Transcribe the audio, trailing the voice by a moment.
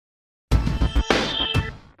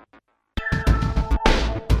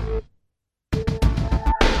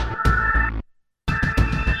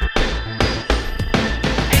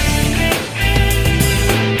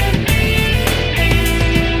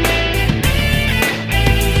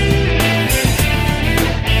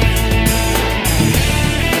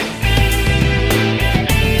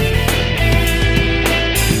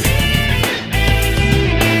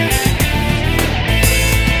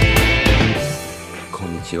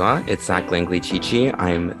Konnichiwa. It's Zach Langley Chichi.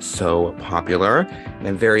 I'm so popular, and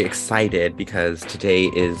I'm very excited because today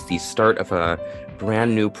is the start of a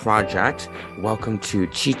brand new project. Welcome to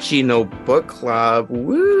Chichi no Book Club.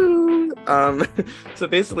 Woo! So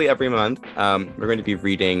basically every month, we're going to be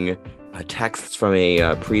reading texts from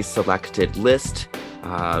a pre-selected list,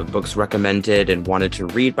 books recommended and wanted to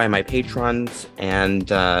read by my patrons, and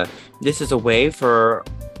this is a way for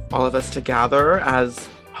all of us to gather as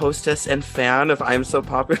hostess and fan of I'm So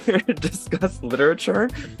Popular to discuss literature.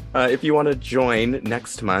 If you want to join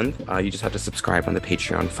next month, you just have to subscribe on the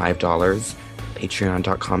Patreon, $5,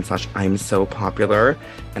 patreon.com/I'm So Popular.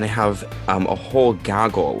 And I have a whole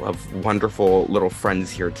gaggle of wonderful little friends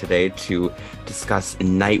here today to discuss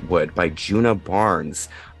Nightwood by Djuna Barnes.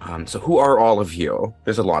 So who are all of you?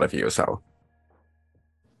 There's a lot of you, so.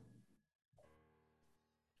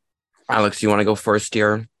 Alex, you want to go first,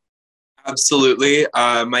 dear? Absolutely.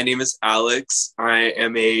 My name is Alex. I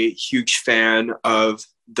am a huge fan of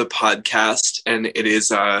the podcast, and it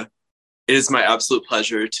is my absolute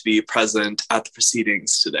pleasure to be present at the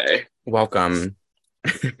proceedings today. Welcome.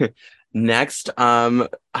 Next, how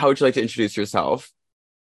would you like to introduce yourself?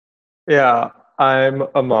 Yeah, I'm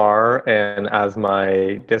Amar, and as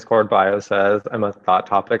my Discord bio says, I'm a Thought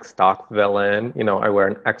Topics stock villain. You know, I wear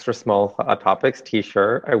an extra small Thought Topics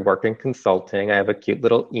t-shirt. I work in consulting. I have a cute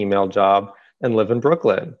little email job and live in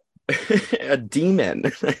Brooklyn. A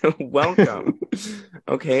demon. Welcome.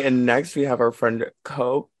 Okay, and next we have our friend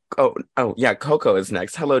Coco. Oh, yeah, Coco is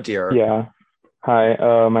next. Hello, dear. Yeah.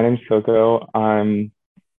 Hi, my name's Coco.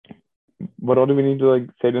 What all do we need to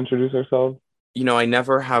say to introduce ourselves? You know, I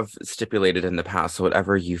never have stipulated in the past, so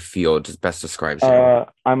whatever you feel just best describes you.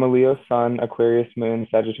 I'm a Leo sun, Aquarius moon,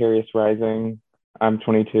 Sagittarius rising. I'm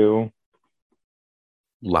 22.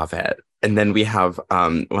 Love it. And then we have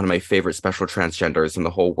one of my favorite special transgenders in the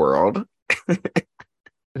whole world.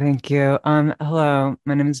 Thank you. Hello,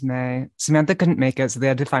 my name is May. Samantha couldn't make it, so they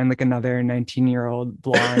had to find another 19-year-old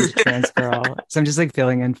blonde trans girl. So I'm just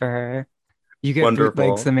filling in for her. You get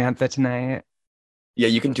Wonderful. Samantha tonight. Yeah,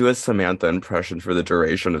 you can do a Samantha impression for the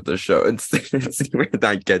duration of the show and see where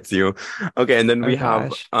that gets you. Okay, and then we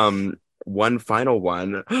have one final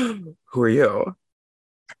one. Who are you?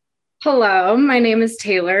 Hello, my name is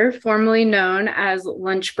Taylor, formerly known as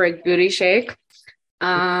Lunch Break Booty Shake.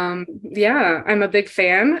 Yeah, I'm a big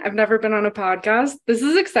fan. I've never been on a podcast. This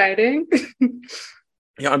is exciting.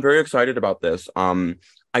 Yeah, I'm very excited about this.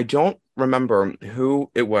 I don't remember who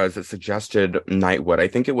it was that suggested Nightwood. I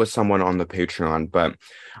think it was someone on the Patreon, but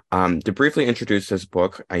to briefly introduce this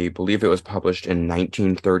book, I believe it was published in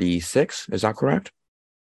 1936. Is that correct?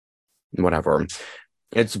 Whatever.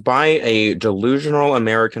 It's by a delusional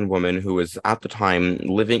American woman who was at the time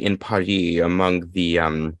living in Paris among the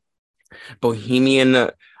bohemian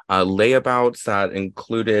layabouts that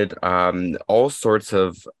included all sorts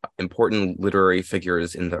of important literary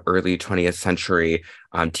figures in the early 20th century.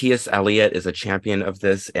 T.S. Eliot is a champion of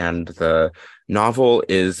this, and the novel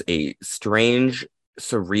is a strange,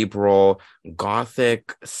 cerebral,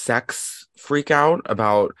 gothic sex freakout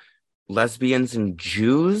about lesbians and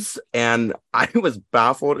Jews. And I was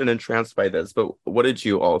baffled and entranced by this, but what did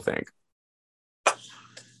you all think?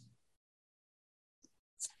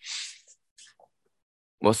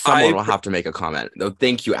 Well, someone will have to make a comment. No,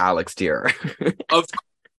 thank you, Alex, dear.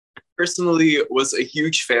 Personally was a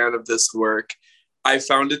huge fan of this work. I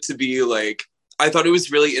found it to be I thought it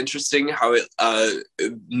was really interesting how it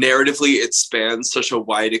narratively it spans such a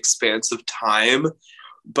wide expanse of time,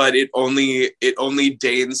 but it only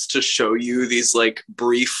deigns to show you these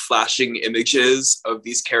brief flashing images of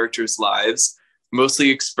these characters' lives,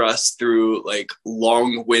 mostly expressed through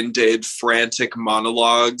long-winded, frantic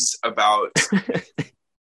monologues about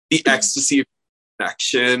the ecstasy of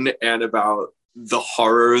connection and about the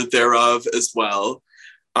horror thereof as well.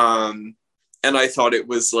 And I thought it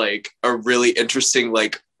was a really interesting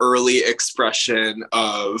early expression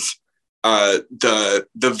of the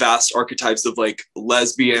vast archetypes of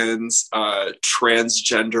lesbians,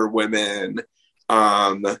 transgender women,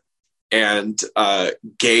 and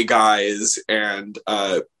gay guys, and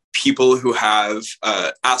people who have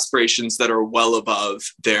aspirations that are well above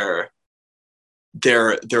their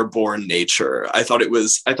born nature. I thought it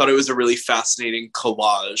was a really fascinating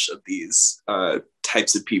collage of these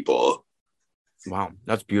types of people. Wow,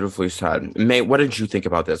 that's beautifully said. May, what did you think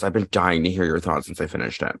about this? I've been dying to hear your thoughts since I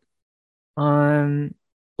finished it.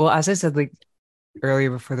 Well, as I said earlier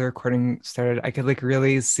before the recording started, I could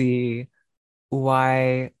really see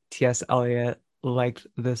why T.S. Eliot liked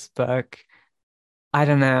this book. I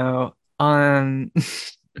don't know.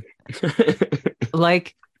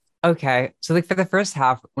 Okay, so like for the first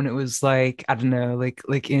half, when it was like I don't know,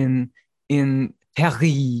 like in Paris,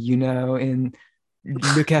 in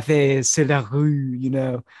Le Café sur la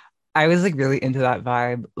rue, I was like really into that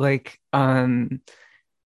vibe. Like I'm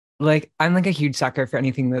like a huge sucker for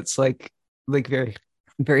anything that's like very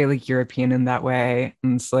very like European in that way,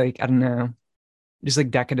 and it's like I don't know, just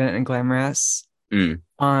like decadent and glamorous. Mm.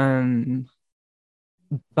 Um,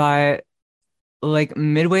 but like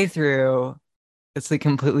midway through, it's like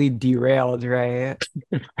completely derailed, right?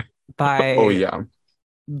 Oh By yeah.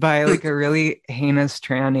 by like a really heinous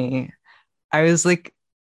tranny. I was like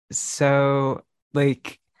so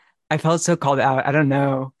like I felt so called out. I don't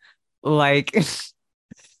know. Like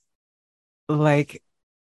like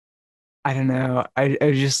I don't know. I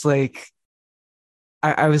just like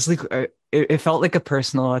I was like it felt like a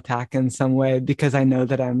personal attack in some way because I know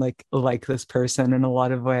that I'm like this person in a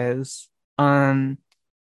lot of ways. Because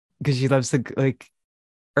she loves the like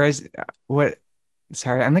or is what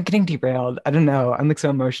sorry, I'm like getting derailed. I don't know. I'm like so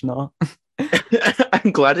emotional.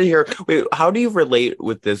 I'm glad to hear. Wait, how do you relate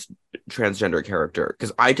with this transgender character?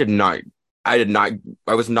 Because I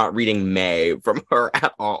I was not reading May from her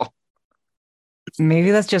at all.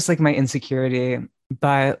 Maybe that's just like my insecurity,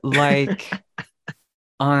 but like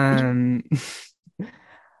um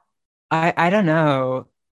I don't know.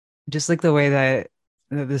 Just like the way that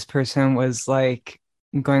this person was like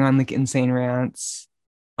going on like insane rants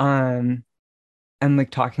um and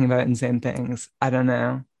like talking about insane things. I don't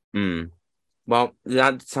know. Mm. Well,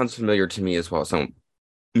 that sounds familiar to me as well. So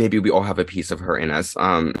maybe we all have a piece of her in us.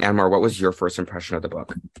 Anmar, what was your first impression of the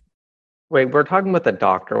book? Wait, we're talking about the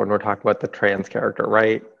doctor when we're talking about the trans character,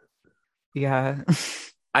 right? Yeah.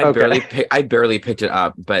 Okay. I barely picked it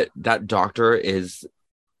up, but that doctor is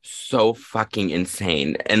so fucking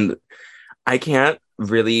insane. And I can't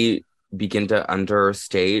really begin to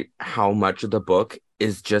understate how much of the book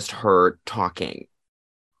is just her talking.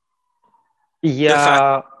 The fact,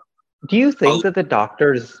 Yeah. Do you think I'll, that the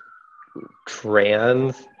doctor's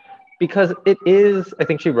trans? Because it is, I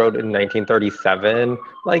think she wrote in 1937.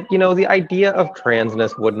 Like, the idea of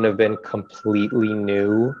transness wouldn't have been completely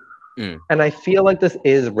new. Mm. And I feel like this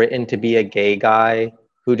is written to be a gay guy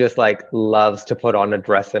who just like loves to put on a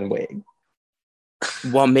dress and wig.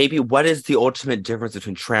 Well, maybe what is the ultimate difference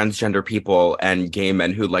between transgender people and gay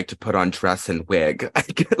men who like to put on dress and wig?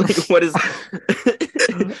 Like, what is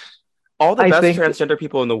all the I best think transgender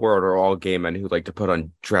people in the world are all gay men who like to put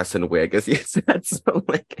on dress and wig, as you said. So,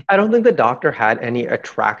 like, I don't think the doctor had any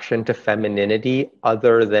attraction to femininity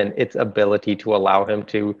other than its ability to allow him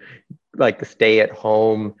to like stay at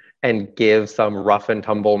home and give some rough and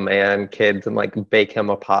tumble man kids and like bake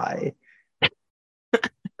him a pie.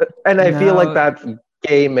 And I feel like No, that's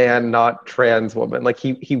gay man, not trans woman. Like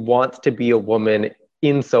he wants to be a woman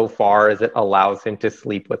insofar as it allows him to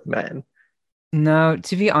sleep with men. no,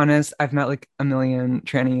 to be honest, I've met like a million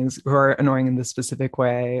trannies who are annoying in this specific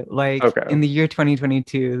way. Like Okay. in the year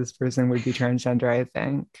 2022, this person would be transgender, I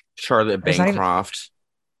think. Charlotte It's not even Bancroft.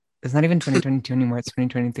 it's not even 2022 anymore, it's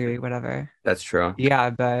 2023, whatever. That's true. Yeah,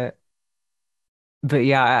 but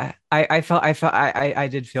yeah, I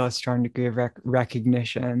did feel a strong degree of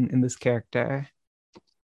recognition in this character.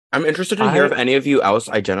 I'm interested to hear if I any of you else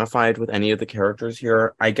identified with any of the characters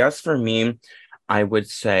here. I guess for me, I would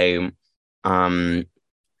say um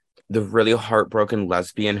the really heartbroken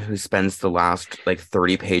lesbian who spends the last like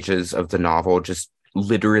 30 pages of the novel just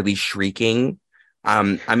literally shrieking.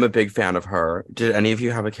 I'm a big fan of her. Did any of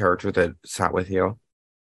you have a character that sat with you?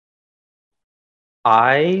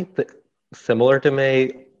 I similar to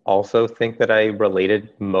May also think that I related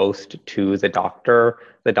most to the doctor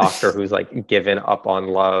who's like given up on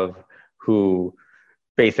love, who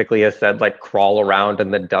basically has said like crawl around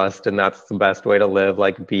in the dust and that's the best way to live,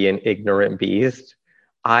 like be an ignorant beast.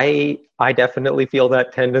 I definitely feel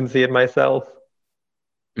that tendency in myself.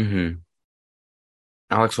 Hmm.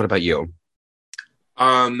 Alex, what about you?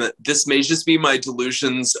 this may just be my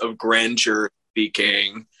delusions of grandeur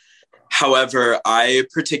speaking. However, I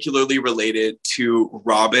particularly related to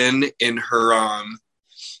Robin in her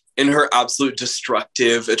absolute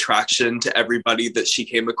destructive attraction to everybody that she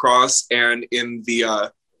came across, and in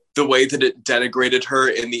the way that it denigrated her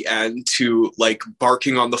in the end to like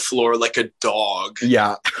barking on the floor like a dog.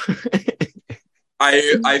 Yeah.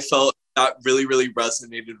 I felt that really really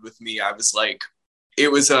resonated with me. I was like,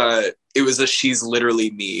 it was a she's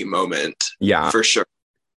literally me moment Yeah. for sure.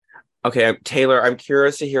 Okay, Taylor, I'm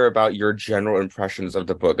curious to hear about your general impressions of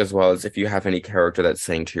the book, as well as if you have any character that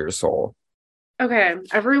sang to your soul. Okay,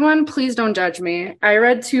 everyone, please don't judge me. I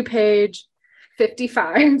read to page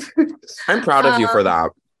 55. I'm proud of you for that.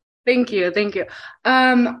 Thank you, thank you.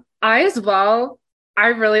 I as well I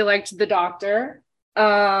really liked the doctor.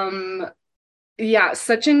 Yeah,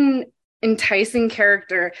 such an enticing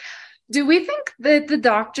character. Do we think that the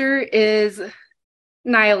doctor is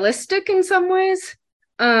nihilistic in some ways?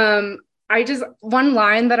 I just one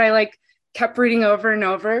line that I like kept reading over and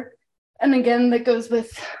over. And again, that goes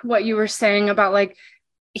with what you were saying about like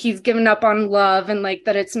he's given up on love and like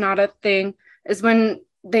that it's not a thing, is when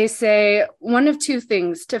they say one of two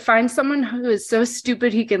things: to find someone who is so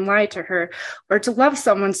stupid he can lie to her, or to love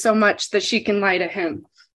someone so much that she can lie to him.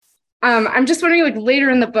 I'm just wondering, like later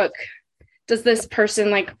in the book, does this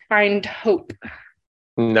person like find hope?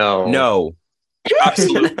 No.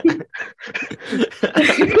 Absolutely.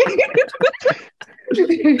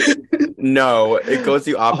 No, it goes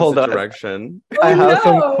the Hold opposite on. direction. I have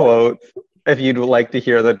some no. quotes. If you'd like to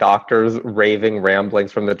hear the doctor's raving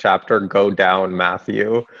ramblings from the chapter, go down,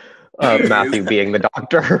 Matthew. Matthew being the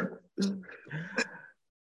doctor.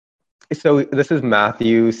 So this is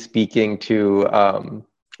Matthew speaking to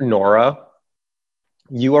Nora.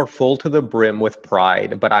 You are full to the brim with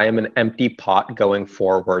pride, but I am an empty pot going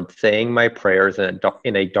forward, saying my prayers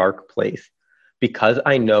in a dark place, because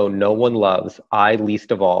I know no one loves, I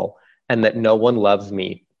least of all, and that no one loves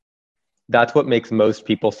me. That's what makes most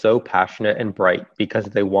people so passionate and bright, because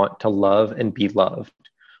they want to love and be loved,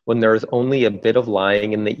 when there is only a bit of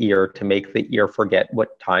lying in the ear to make the ear forget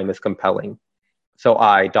what time is compelling. So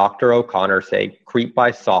I, Dr. O'Connor, say, creep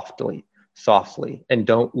by softly, and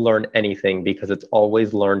don't learn anything because it's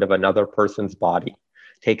always learned of another person's body.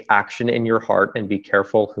 Take action in your heart and be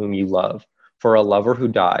careful whom you love. For a lover who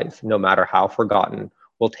dies, no matter how forgotten,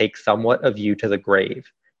 will take somewhat of you to the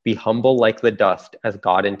grave. Be humble like the dust as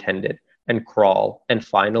God intended, and crawl, and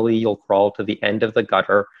finally you'll crawl to the end of the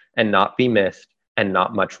gutter and not be missed and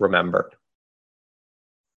not much remembered.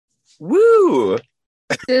 Woo!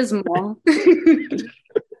 Dismal.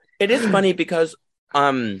 It is funny because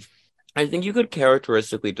I think you could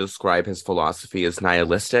characteristically describe his philosophy as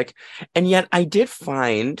nihilistic, and yet I did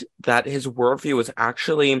find that his worldview was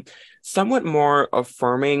actually somewhat more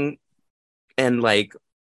affirming and like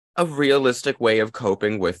a realistic way of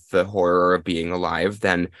coping with the horror of being alive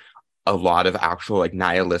than a lot of actual like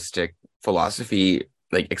nihilistic philosophy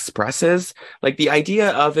like expresses. Like the idea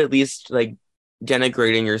of at least like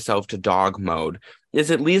denigrating yourself to dog mode is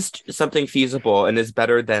at least something feasible and is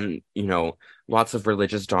better than, you know, lots of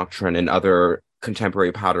religious doctrine and other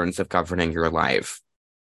contemporary patterns of governing your life.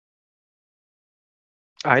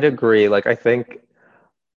 I'd agree. Like, I think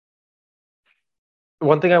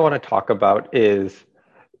one thing I want to talk about is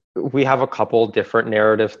we have a couple different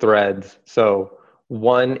narrative threads. So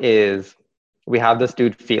one is we have this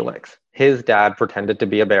dude, Felix. His dad pretended to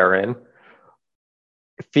be a baron.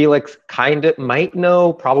 Felix kind of might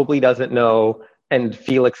know, probably doesn't know. And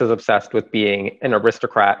Felix is obsessed with being an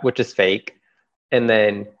aristocrat, which is fake. And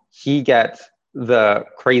then he gets the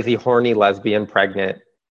crazy, horny lesbian pregnant,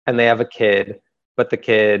 and they have a kid, but the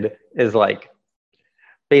kid is like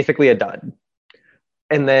basically a dud.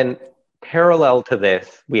 And then parallel to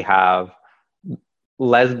this, we have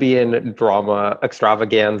lesbian drama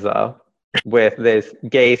extravaganza with this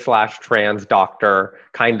gay/trans doctor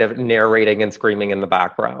kind of narrating and screaming in the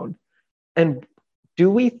background. And do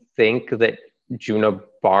we think that Djuna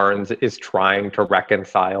Barnes is trying to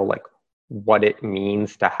reconcile like what it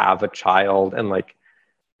means to have a child, and like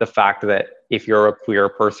the fact that if you're a queer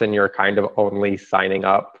person, you're kind of only signing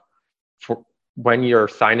up for, when you're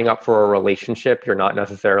signing up for a relationship, you're not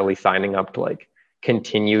necessarily signing up to like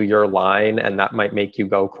continue your line, and that might make you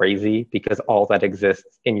go crazy because all that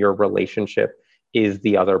exists in your relationship is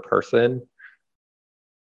the other person?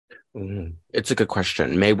 It's a good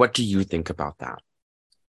question. May, what do you think about that?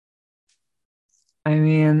 I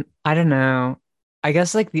mean, I don't know. I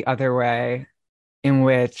guess like the other way in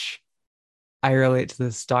which I relate to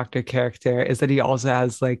this doctor character is that he also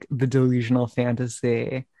has like the delusional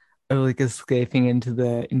fantasy of like escaping into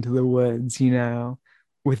the woods, you know,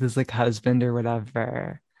 with his like husband or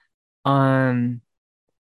whatever. Um,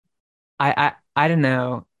 I don't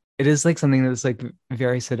know. It is like something that's like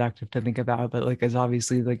very seductive to think about, but like it's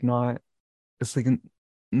obviously like not. It's like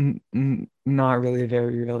not really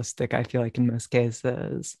very realistic, I feel like, in most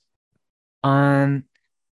cases. Um,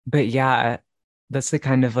 but yeah, that's the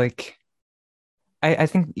kind of like I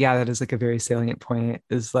think yeah, that is like a very salient point,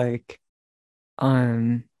 is like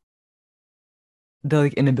um the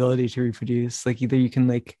like inability to reproduce. Like either you can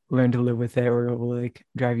like learn to live with it or it will like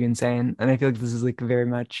drive you insane. And I feel like this is like very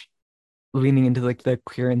much leaning into like the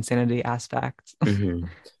queer insanity aspect. Mm-hmm.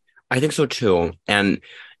 I think so too. And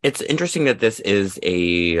it's interesting that this is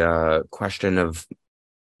a question of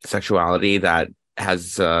sexuality that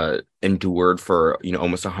has endured for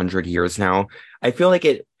almost 100 years now. I feel like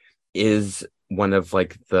it is one of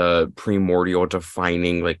like the primordial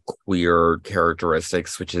defining like queer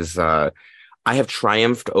characteristics, which is I have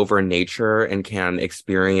triumphed over nature and can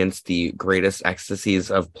experience the greatest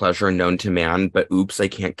ecstasies of pleasure known to man, but oops, I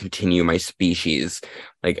can't continue my species.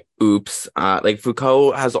 Like oops. Like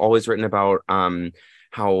Foucault has always written about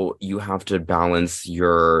how you have to balance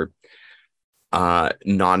your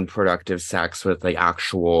non-productive sex with like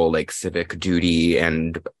actual like civic duty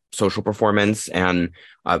and social performance. And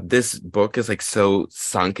this book is like so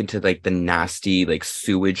sunk into like the nasty like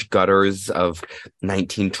sewage gutters of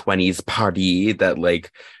 1920s Paris that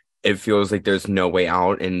like it feels like there's no way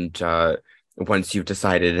out. And once you've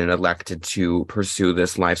decided and elected to pursue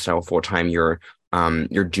this lifestyle full time, you're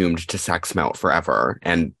doomed to sex melt forever.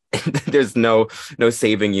 And there's no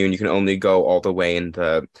saving you, and you can only go all the way in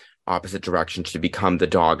the opposite direction to become the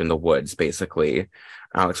dog in the woods, basically.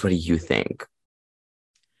 Alex, what do you think?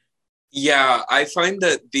 Yeah, I find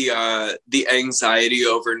that the anxiety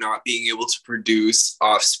over not being able to produce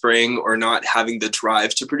offspring or not having the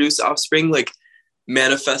drive to produce offspring like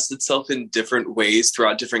manifests itself in different ways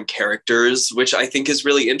throughout different characters, which I think is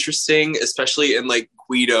really interesting, especially in like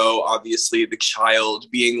Guido, obviously the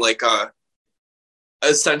child being like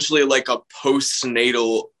essentially like a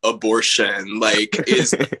postnatal abortion, like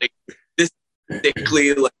is like this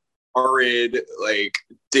thickly like horrid like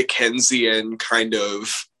Dickensian kind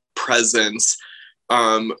of presence.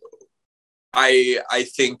 I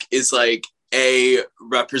think is like a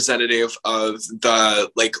representative of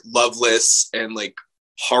the like loveless and like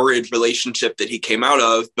horrid relationship that he came out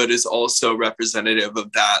of, but is also representative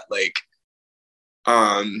of that like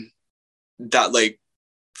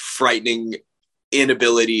frightening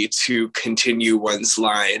inability to continue one's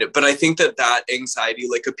line. But I think that anxiety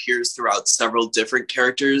like appears throughout several different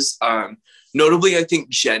characters. Notably, I think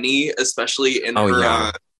Jenny, especially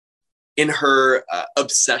in her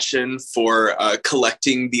obsession for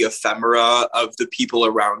collecting the ephemera of the people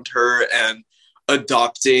around her and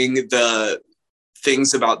adopting the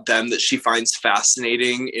things about them that she finds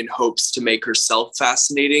fascinating in hopes to make herself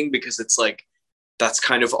fascinating, because it's like that's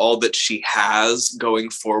kind of all that she has going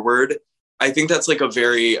forward. I think that's like a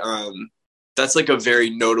very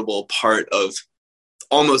notable part of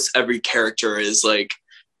almost every character is like,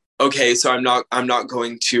 okay, so I'm not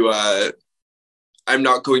going to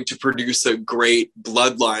produce a great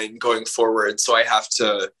bloodline going forward, so I have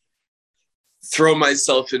to throw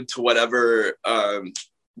myself into whatever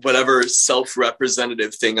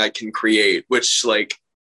self-representative thing I can create, which like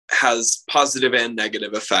has positive and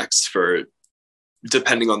negative effects for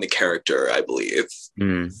depending on the character, I believe.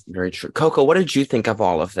 Very true. Coco, what did you think of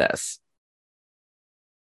all of this?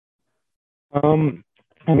 I mean,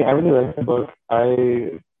 I really like the book.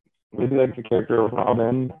 I really like the character of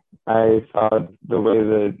Robin. I thought the way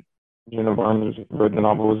that Jenna Barnes wrote the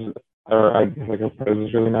novel was, or I guess like her prose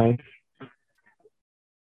was really nice.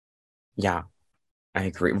 Yeah, I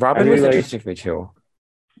agree. Robin was interesting for me too.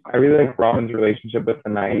 I really like Robin's relationship with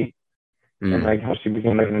the knight and like how she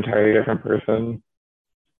became like an entirely different person.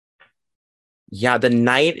 Yeah, the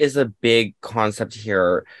knight is a big concept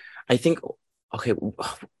here. I think, okay,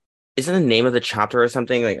 isn't the name of the chapter or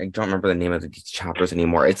something? Like, I don't remember the name of the chapters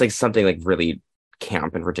anymore. It's like something like really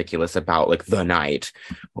camp and ridiculous about like the knight.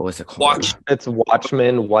 What was it called? It's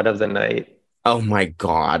Watchmen, What of the Night. Oh my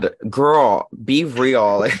God, girl, be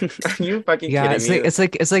real. Are you fucking kidding me? It's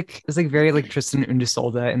like very like Tristan und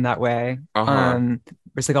Isolde in that way.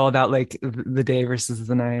 It's like all about like the day versus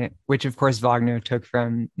the night, which of course Wagner took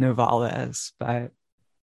from Novalis, but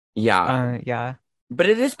yeah. But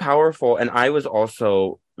it is powerful, and I was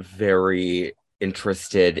also very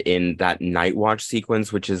interested in that night watch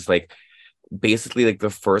sequence, which is like basically like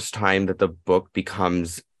the first time that the book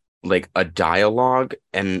becomes like a dialogue,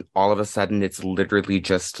 and all of a sudden it's literally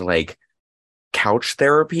just like couch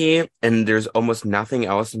therapy, and there's almost nothing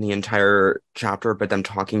else in the entire chapter but them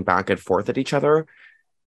talking back and forth at each other,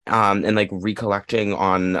 and like recollecting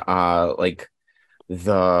on like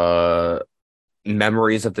the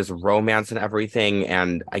memories of this romance and everything.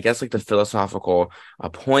 And I guess like the philosophical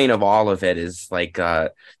point of all of it is like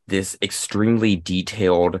this extremely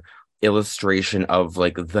detailed illustration of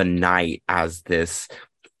like the night as this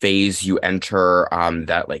phase you enter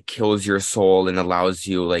that like kills your soul and allows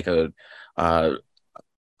you like a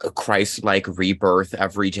Christ-like rebirth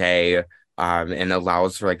every day, and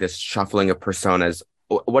allows for like this shuffling of personas.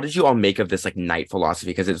 What did you all make of this like night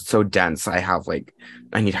philosophy? Because it's so dense. I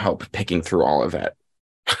need help picking through all of it.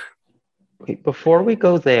 Wait, before we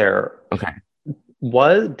go there, okay,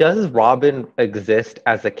 does Robin exist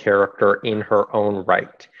as a character in her own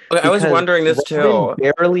right? Okay, I was Because wondering this Robin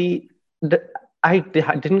too. barely,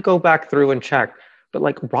 didn't go back through and check, but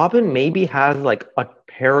like Robin maybe has like a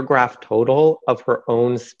paragraph total of her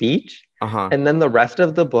own speech. Uh-huh. And then the rest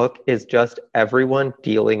of the book is just everyone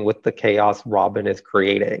dealing with the chaos Robin is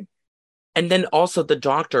creating. And then also the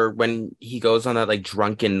doctor, when he goes on that like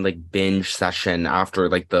drunken like binge session after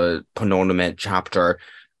like the penultimate chapter,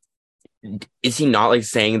 is he not like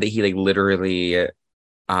saying that he like literally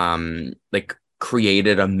like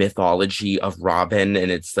created a mythology of Robin,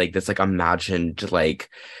 and it's like this like imagined like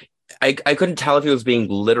I couldn't tell if he was being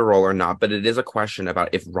literal or not, but it is a question about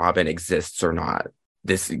if Robin exists or not.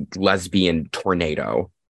 This lesbian tornado.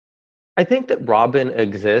 I think that Robin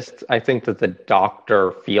exists. I think that the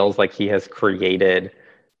Doctor feels like he has created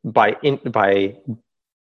by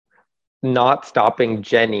not stopping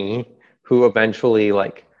Jenny, who eventually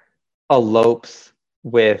like elopes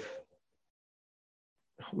with.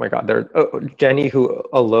 Oh my God! Jenny who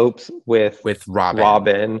elopes with Robin.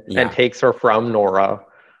 Robin Yeah. and takes her from Nora.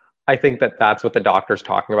 I think that that's what the Doctor's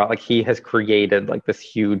talking about. Like he has created like this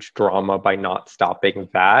huge drama by not stopping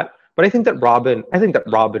that. But I think that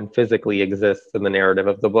Robin physically exists in the narrative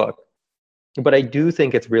of the book. But I do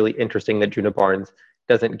think it's really interesting that Juna Barnes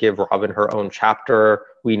doesn't give Robin her own chapter.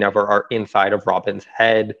 We never are inside of Robin's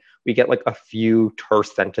head. We get like a few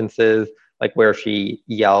terse sentences, like where she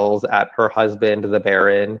yells at her husband, the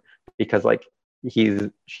Baron, because like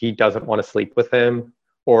she doesn't want to sleep with him,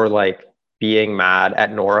 or like being mad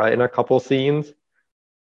at Nora in a couple scenes.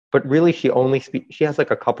 But really, she has like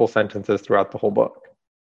a couple sentences throughout the whole book.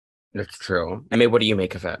 That's true. I mean, what do you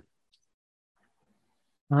make of it?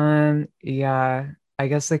 Yeah, I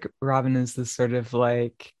guess like Robin is this sort of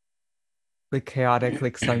like the chaotic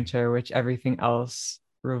like center which everything else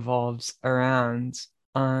revolves around.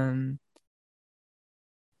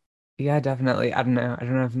 Yeah, definitely. I don't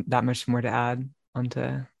have that much more to add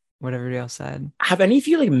onto what everybody else said. Have any of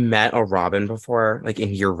you like met a Robin before, like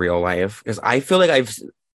in your real life? Because I feel like I've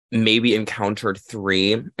maybe encountered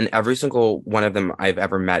three, and every single one of them I've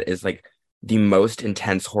ever met is like the most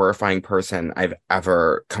intense, horrifying person I've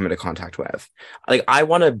ever come into contact with. Like, I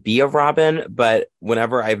want to be a Robin, but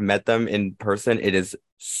whenever I've met them in person, it is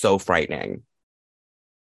so frightening.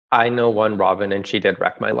 I know one Robin, and she did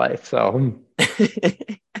wreck my life. So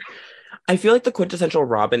I feel like the quintessential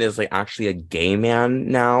Robin is like actually a gay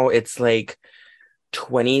man now. It's like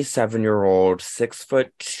 27-year-old,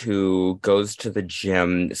 6'2", goes to the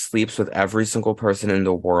gym, sleeps with every single person in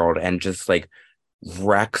the world, and just like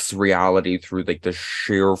wrecks reality through like the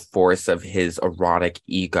sheer force of his erotic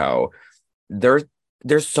ego. There's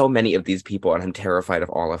so many of these people, and I'm terrified of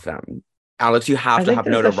all of them. Alex, you have I to think have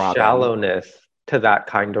there's known a a Robin. shallowness to that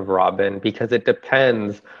kind of Robin because it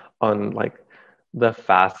depends on like the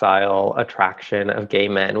facile attraction of gay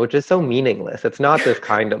men, which is so meaningless. It's not this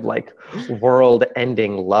kind of like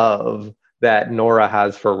world-ending love that Nora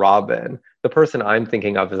has for Robin. The person I'm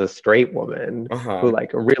thinking of is a straight woman Uh-huh. who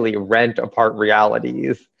like really rent apart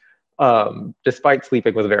realities, despite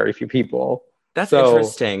sleeping with very few people. That's So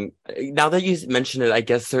interesting. Now that you mention it, I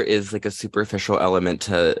guess there is like a superficial element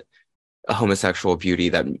to a homosexual beauty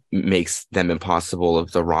that makes them impossible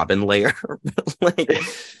of the Robin layer. But, like,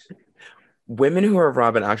 women who are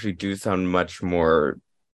Robin actually do sound much more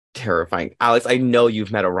terrifying. Alex, I know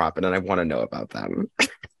you've met a Robin, and I want to know about them.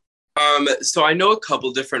 So I know a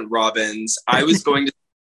couple different Robins. I was going to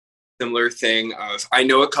similar thing of I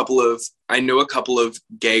know a couple of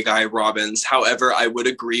gay guy Robins. However, I would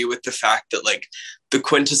agree with the fact that like the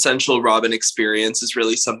quintessential Robin experience is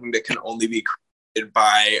really something that can only be created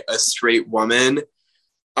by a straight woman.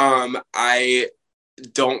 I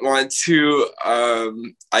don't want to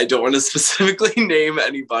specifically name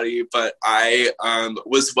anybody, but I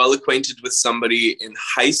was well acquainted with somebody in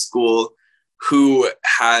high school who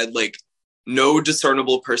had like no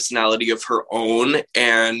discernible personality of her own,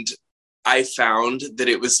 and I found that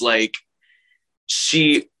it was like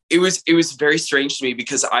it was very strange to me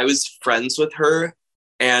because I was friends with her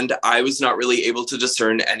and I was not really able to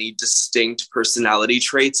discern any distinct personality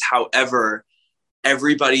traits. However,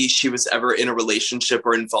 everybody she was ever in a relationship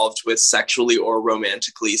or involved with sexually or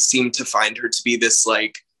romantically seemed to find her to be this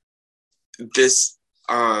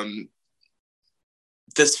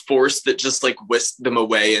force that just like whisked them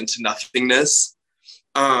away into nothingness,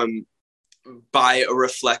 by a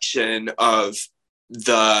reflection of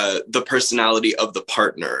the personality of the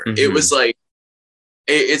partner. Mm-hmm. It was like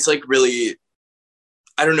it's like really,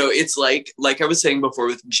 I don't know, it's like I was saying before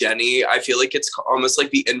with Jenny, I feel like it's almost like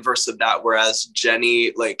the inverse of that, whereas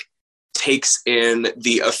Jenny like takes in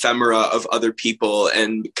the ephemera of other people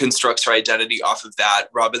and constructs her identity off of that.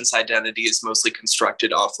 Robin's identity is mostly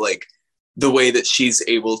constructed off like the way that she's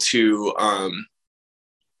able to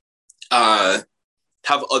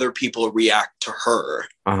have other people react to her,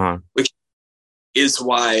 which is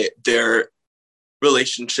why their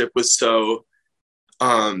relationship was so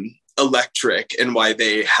electric and why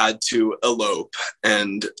they had to elope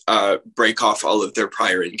and break off all of their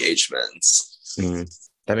prior engagements.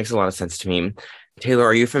 That makes a lot of sense to me. Taylor,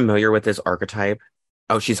 are you familiar with this archetype?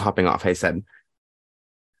 Oh, she's hopping off, I said.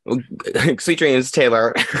 Sweet dreams,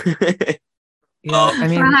 Taylor. Yeah, I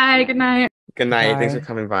mean, bye, good night. Good night. Bye. Thanks for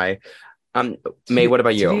coming by. May, what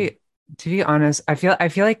about you? To be honest, I feel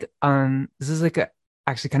like this is like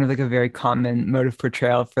actually kind of like a very common mode of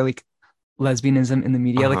portrayal for like lesbianism in the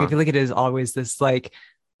media. Like I feel like it is always this like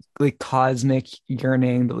cosmic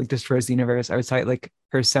yearning that like destroys the universe. I would cite like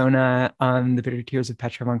Persona, The Bitter Tears of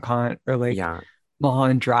Petra von Kant, or like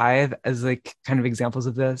Mulholland Drive as like kind of examples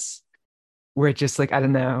of this, where it just like, I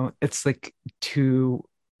don't know, it's like two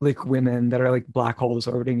like women that are like black holes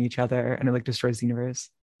orbiting each other and it like destroys the universe.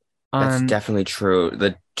 That's definitely true.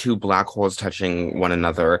 The two black holes touching one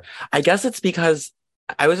another. I guess it's because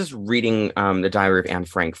I was just reading the Diary of Anne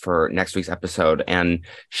Frank for next week's episode, and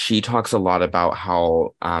she talks a lot about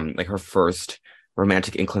how like her first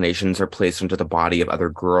romantic inclinations are placed into the body of other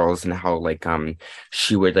girls, and how like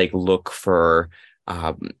she would like look for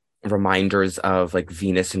reminders of like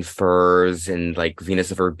Venus in furs and like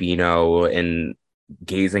Venus of Urbino and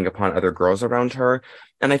gazing upon other girls around her.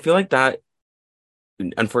 And I feel like that,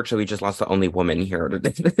 unfortunately, we just lost the only woman here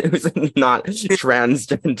who's not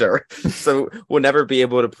transgender, so we'll never be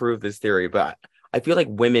able to prove this theory. But I feel like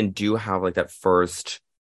women do have like that first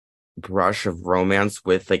brush of romance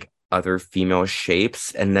with like other female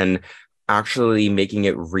shapes, and then actually making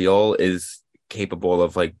it real is capable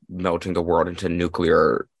of like melting the world into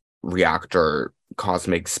nuclear reactor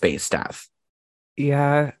cosmic space death.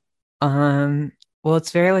 Yeah. Well,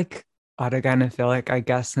 it's very like autogynephilic, I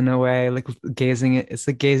guess, in a way, like it's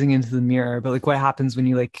like gazing into the mirror, but like what happens when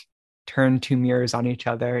you like turn two mirrors on each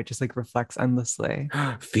other? It just like reflects endlessly.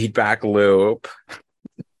 Feedback loop.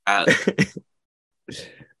 I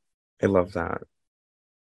love that.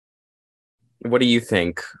 What do you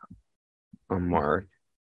think, Amar?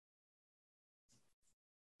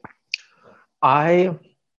 I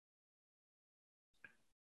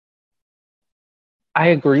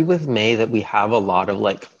agree with May that we have a lot of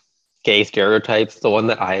like gay stereotypes. The one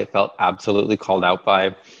that I felt absolutely called out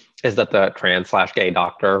by is that the trans/gay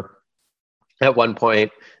doctor at one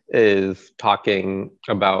point is talking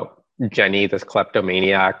about Jenny, this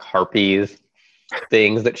kleptomaniac, harpies,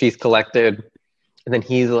 things that she's collected. And then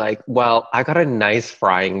he's like, well, I got a nice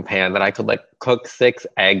frying pan that I could like cook 6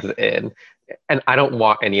 eggs in, and I don't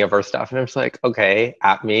want any of her stuff. And I'm just like, okay,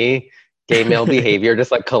 at me, gay male behavior,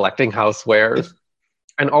 just like collecting housewares.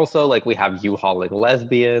 And also like we have U-hauling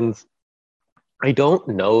lesbians. I don't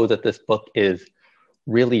know that this book is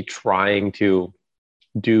really trying to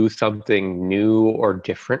do something new or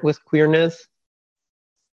different with queerness.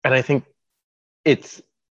 And I think it's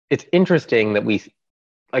interesting that we,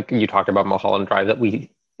 like you talked about Mulholland Drive, that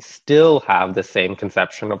we still have the same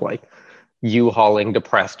conception of like U-hauling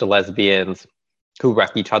depressed lesbians who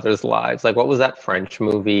wreck each other's lives. Like, what was that French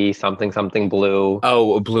movie? Something Blue.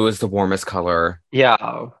 Oh, blue is the warmest color.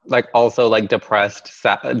 Yeah, like also like depressed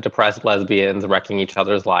lesbians wrecking each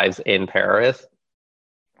other's lives in Paris.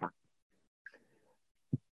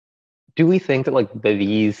 Do we think that like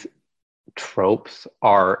these tropes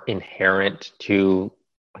are inherent to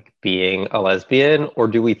like being a lesbian, or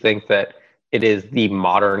do we think that it is the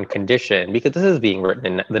modern condition? Because this is being written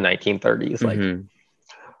in the 1930s.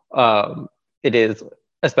 Like, it is,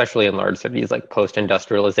 especially in large cities, like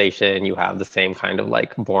post-industrialization, you have the same kind of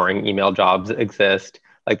like boring email jobs exist.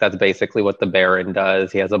 Like that's basically what the Baron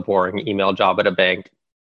does. He has a boring email job at a bank.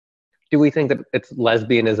 Do we think that it's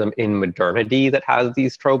lesbianism in modernity that has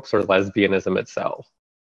these tropes, or lesbianism itself?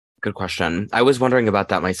 Good question. I was wondering about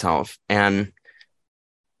that myself. And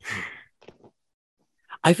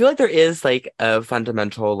I feel like there is like a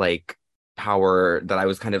fundamental like power that I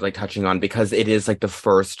was kind of like touching on, because it is like the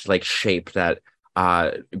first like shape that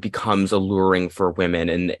becomes alluring for women.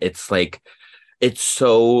 And it's like, it's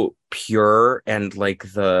so pure, and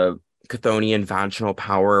like the Chthonian vaginal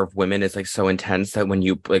power of women is like so intense that when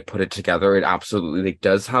you like put it together, it absolutely like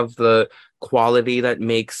does have the quality that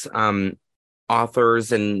makes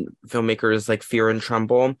authors and filmmakers like fear and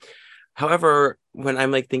tremble. However, when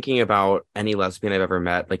I'm like thinking about any lesbian I've ever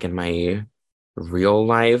met, like in my real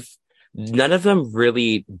life, none of them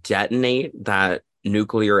really detonate that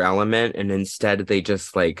nuclear element, and instead they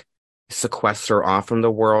just like sequester off from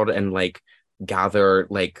the world and like gather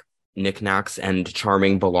like knickknacks and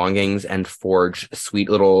charming belongings and forge sweet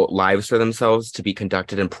little lives for themselves to be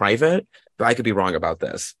conducted in private. But I could be wrong about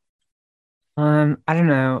this. I don't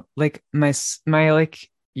know. Like my like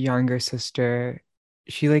younger sister,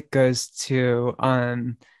 she like goes to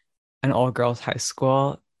an all girls high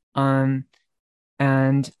school. And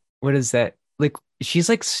what is it? Like she's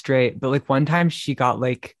like straight, but like one time she got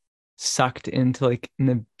like sucked into like an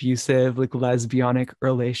abusive, like lesbianic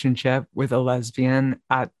relationship with a lesbian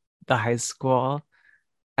at the high school.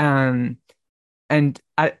 Um, it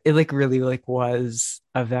like really like was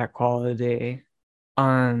of that quality.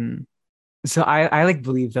 Um, so I like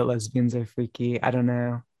believe that lesbians are freaky. I don't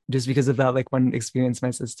know, just because of that like one experience my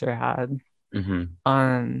sister had. Hmm.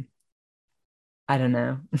 Um, I don't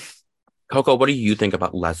know. Coco, what do you think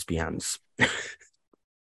about lesbians?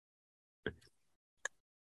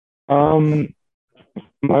 Um,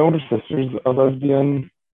 my older sister's a lesbian,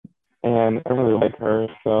 and I really like her.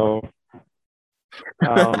 So,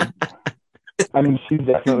 um, I mean, she's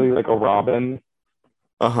definitely like a Robin.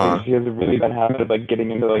 Like, Uh-huh. she has a really bad habit of like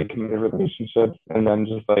getting into like committed relationships and then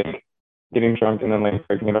just like getting drunk and then like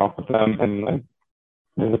breaking it off with them and like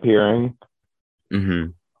disappearing. Hmm.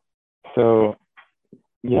 So,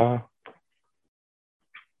 yeah.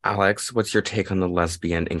 Alex, what's your take on the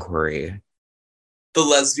lesbian inquiry? The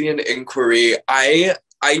lesbian inquiry. I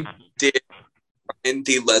did find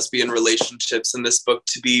the lesbian relationships in this book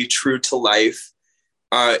to be true to life,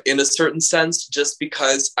 in a certain sense, just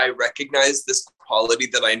because I recognize this quality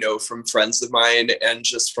that I know from friends of mine and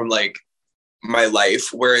just from like my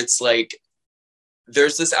life, where it's like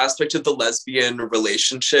there's this aspect of the lesbian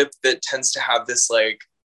relationship that tends to have this like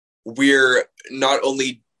we're not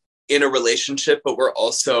only in a relationship, but we're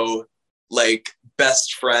also like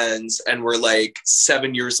best friends and we're like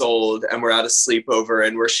 7 years old and we're at a sleepover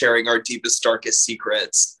and we're sharing our deepest, darkest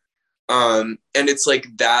secrets. And it's like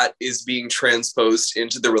that is being transposed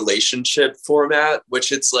into the relationship format,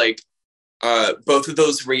 which it's like both of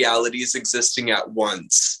those realities existing at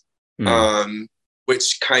once, Mm. um,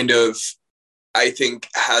 which kind of, I think,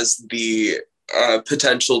 has the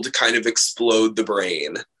potential to kind of explode the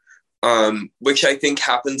brain, which I think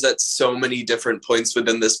happens at so many different points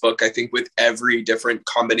within this book. I think with every different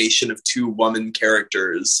combination of two woman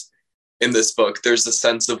characters in this book, there's a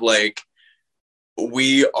sense of like,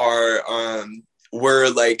 we are, we're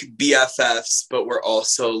like BFFs, but we're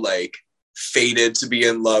also like fated to be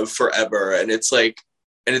in love forever. And it's like,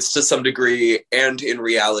 and it's to some degree and in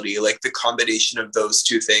reality, like the combination of those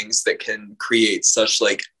two things that can create such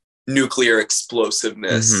like nuclear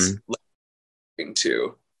explosiveness, Hmm. like,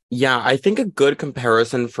 too. Yeah, I think a good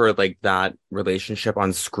comparison for like that relationship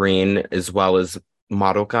on screen as well as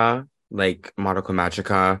Madoka, like Madoka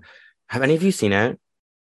Magica. Have any of you seen it?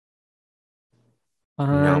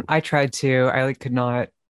 No. I tried to. I like could not.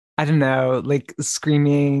 I don't know, like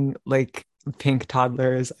screaming like pink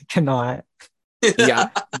toddlers. I cannot. Yeah,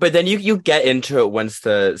 but then you get into it once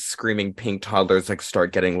the screaming pink toddlers like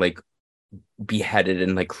start getting like beheaded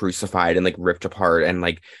and like crucified and like ripped apart and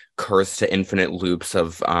like cursed to infinite loops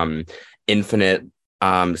of infinite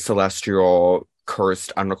celestial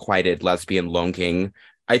cursed unrequited lesbian longing.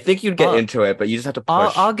 I think you'd get I'll into it, but you just have to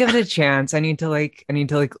I'll push. give it a chance. I need to like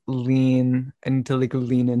lean. I need to like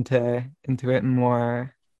lean into it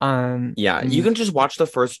more. Yeah, you can just watch the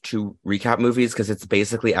first two recap movies because it's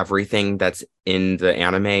basically everything that's in the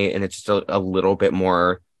anime and it's just a little bit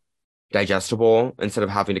more digestible instead of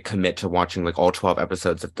having to commit to watching like all 12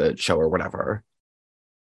 episodes of the show or whatever.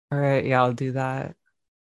 All right, yeah, I'll do that.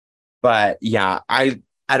 But yeah, I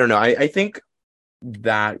don't know. I think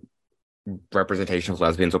that representation of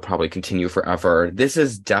lesbians will probably continue forever. This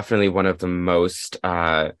is definitely one of the most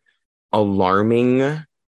alarming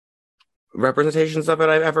representations of it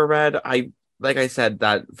I've ever read. Like I said,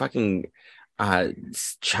 that fucking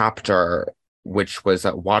chapter, which was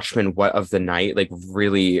Watchmen, What of the Night, like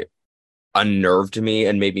really unnerved me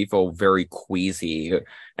and made me feel very queasy.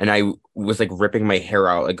 And I was like ripping my hair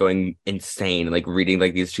out, like going insane, like reading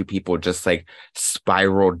like these two people just like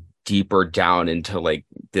spiral deeper down into like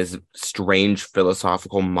this strange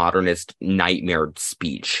philosophical modernist nightmare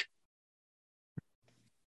speech.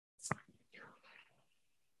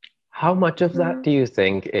 How much of that do you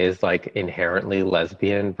think is like inherently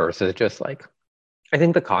lesbian versus just like, I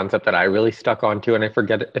think the concept that I really stuck onto, and I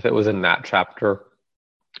forget if it was in that chapter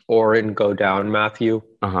or in Go Down Matthew,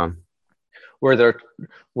 Uh-huh. where they're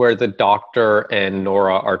where the doctor and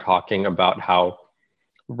Nora are talking about how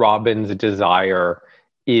Robin's desire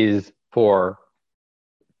is for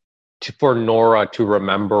Nora to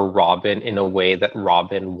remember Robin in a way that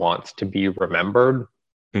Robin wants to be remembered.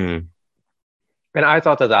 Mm. And I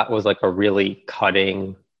thought that that was like a really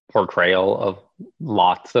cutting portrayal of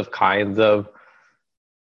lots of kinds of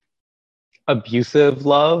abusive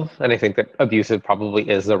love. And I think that abusive probably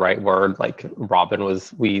is the right word. Like Robin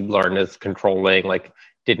was, we learned, is controlling, like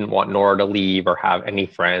didn't want Nora to leave or have any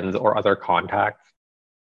friends or other contacts.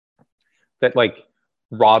 That like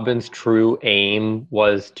Robin's true aim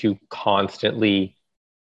was to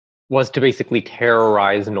basically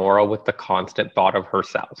terrorize Nora with the constant thought of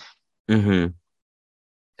herself. Hmm.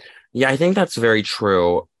 Yeah, I think that's very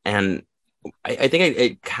true. And I think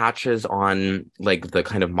it catches on like the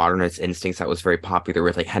kind of modernist instincts that was very popular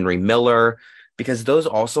with like Henry Miller, because those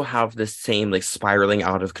also have the same like spiraling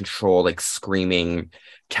out of control, like screaming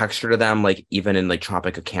texture to them, like even in like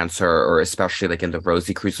Tropic of Cancer or especially like in the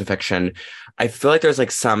Rosie Crucifixion. I feel like there's like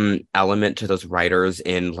some element to those writers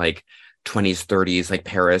in like 20s, 30s, like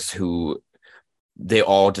Paris, who they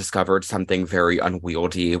all discovered something very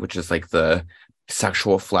unwieldy, which is like the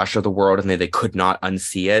sexual flesh of the world, and they could not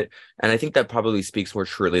unsee it. And I think that probably speaks more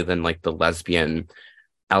truly than like the lesbian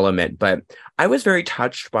element. But I was very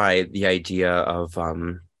touched by the idea of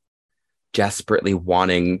desperately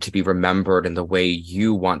wanting to be remembered in the way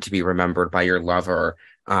you want to be remembered by your lover.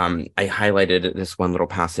 I highlighted this one little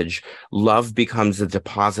passage. Love becomes the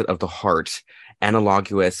deposit of the heart,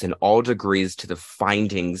 analogous in all degrees to the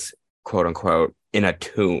findings, quote unquote, in a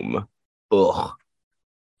tomb. Ugh.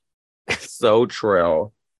 So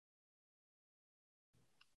true.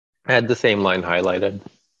 I had the same line highlighted.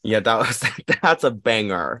 Yeah, that's a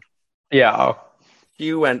banger. Yeah.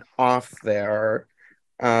 You went off there.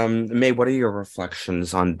 May, what are your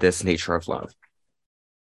reflections on this nature of love?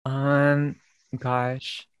 Um,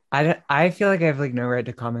 Gosh, I feel like I have like no right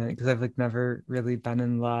to comment because I've like never really been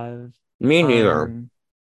in love. Me neither. Um,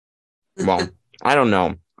 Well, I don't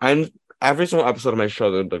know. I'm every single episode of my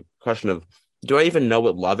show, the question of do I even know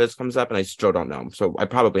what love is comes up, and I still don't know. So I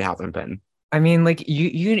probably haven't been. I mean, like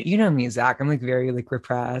you know me, Zach. I'm like very like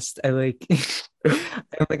repressed. I like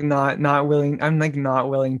I'm like not willing. I'm like not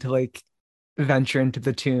willing to like venture into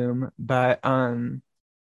the tomb, but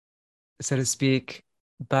so to speak.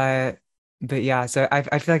 But but yeah. So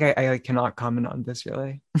I feel like I like cannot comment on this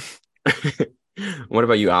really. What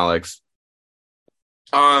about you, Alex?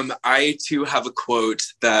 I too have a quote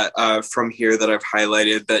that from here that I've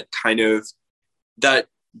highlighted that kind of that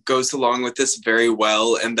goes along with this very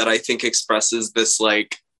well, and that I think expresses this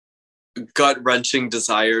like gut wrenching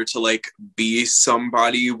desire to like be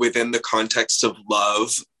somebody within the context of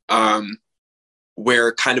love,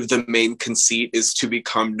 where kind of the main conceit is to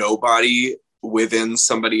become nobody within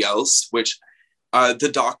somebody else, which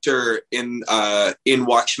the doctor in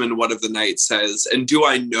Watchmen, One of the Night says, "And do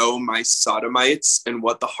I know my sodomites and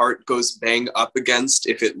what the heart goes bang up against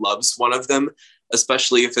if it loves one of them,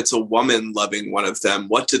 especially if it's a woman loving one of them?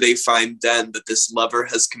 What do they find then that this lover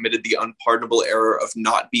has committed the unpardonable error of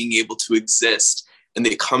not being able to exist, and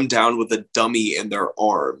they come down with a dummy in their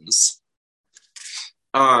arms?"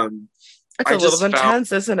 It's I a little just found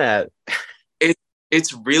intense, isn't it?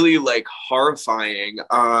 it's really like horrifying.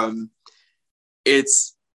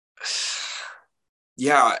 It's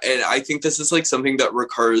yeah, and I think this is like something that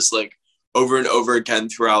recurs like over and over again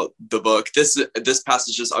throughout the book. This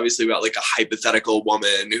passage is obviously about like a hypothetical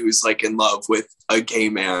woman who's like in love with a gay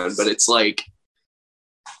man, but it's like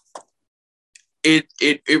it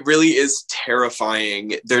really is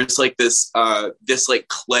terrifying. There's like this like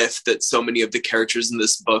cliff that so many of the characters in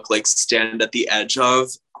this book like stand at the edge of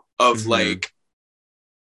like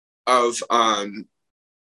of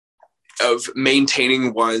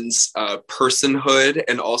maintaining one's personhood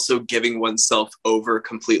and also giving oneself over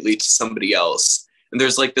completely to somebody else. And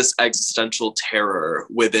there's like this existential terror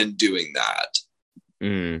within doing that.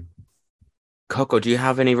 Mm. Coco, do you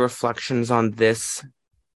have any reflections on this?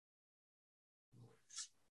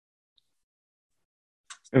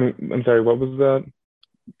 I'm sorry, what was that?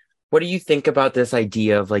 What do you think about this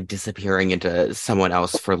idea of like disappearing into someone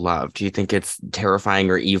else for love? Do you think it's terrifying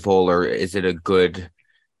or evil, or is it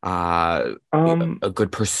uh Um, a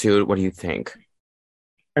good pursuit? What do you think?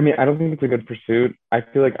 I mean, I don't think it's a good pursuit. I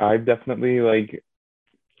feel like I've definitely like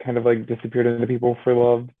kind of like disappeared into people for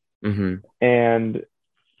love, Hmm. and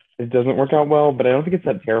it doesn't work out well, but I don't think it's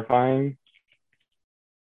that terrifying.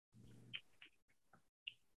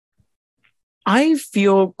 I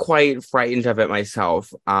feel quite frightened of it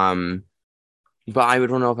myself. But I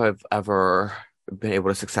don't know if I've ever been able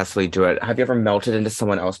to successfully do it. Have you ever melted into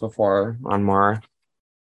someone else before, Anmar?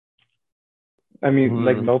 I mean,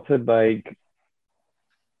 like Hmm. melted, like,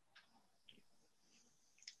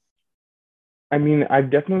 I mean, I've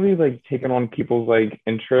definitely like taken on people's like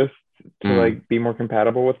interests to Mm. like be more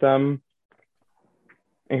compatible with them.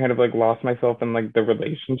 and kind of like lost myself in like the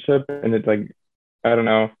relationship. And it's like, I don't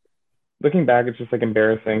know. Looking back, it's just like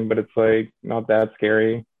embarrassing, but it's like not that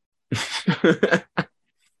scary.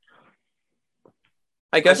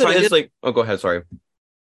 I guess I it find is it- like, oh, go ahead, sorry.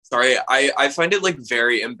 Sorry, I find it like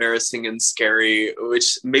very embarrassing and scary,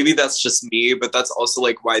 which maybe that's just me, but that's also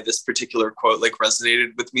like why this particular quote like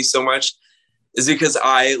resonated with me so much, is because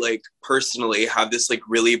I like personally have this like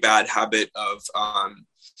really bad habit of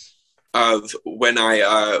when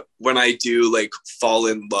I do like fall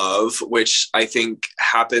in love, which I think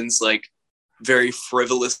happens like very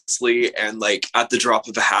frivolously and like at the drop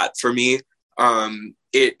of a hat for me.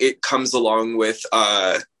 It comes along with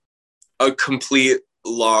a complete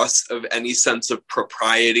loss of any sense of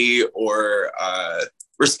propriety or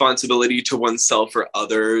responsibility to oneself or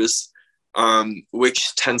others,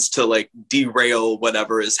 which tends to like derail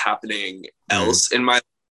whatever is happening else in my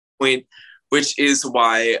point, which is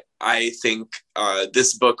why I think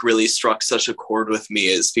this book really struck such a chord with me,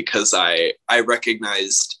 is because I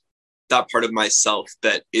recognized that part of myself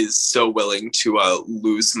that is so willing to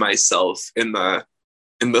lose myself in the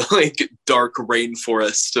like dark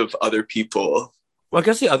rainforest of other people. Well, I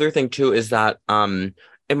guess the other thing too is that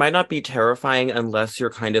it might not be terrifying unless you're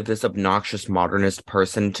kind of this obnoxious modernist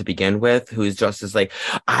person to begin with, who's just as like,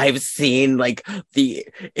 I've seen like the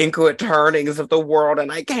inchoate turnings of the world and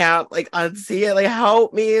I can't like unsee it. Like,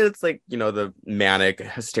 help me. It's like, you know, the manic,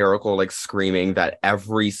 hysterical, like screaming that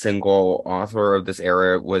every single author of this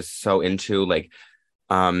era was so into. Like,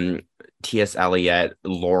 T.S. Eliot,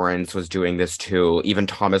 Lawrence was doing this too. Even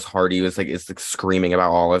Thomas Hardy was like, is like screaming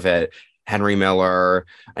about all of it. Henry Miller,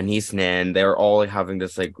 Anais Nin, they're all having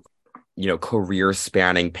this like, you know, career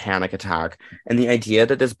spanning panic attack. And the idea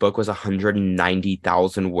that this book was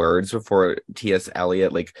 190,000 words before T.S.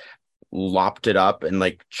 Eliot like lopped it up and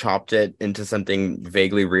like chopped it into something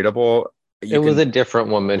vaguely readable. It was a different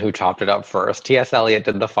woman who chopped it up first. T.S. Eliot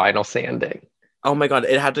did the final sanding. Oh my God,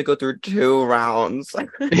 it had to go through 2 rounds.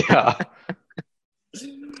 Yeah.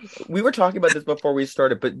 We were talking about this before we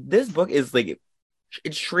started, but this book is like,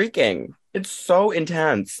 it's shrieking. It's so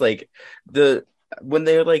intense. Like when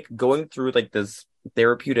they're like going through like this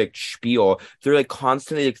therapeutic spiel, they're like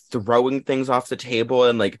constantly like throwing things off the table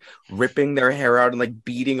and like ripping their hair out and like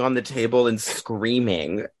beating on the table and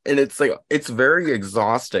screaming. And it's like, it's very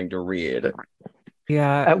exhausting to read.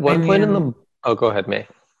 Yeah. At one point in the... Oh, go ahead, May.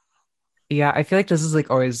 Yeah, I feel like this is like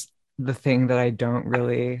always the thing that I don't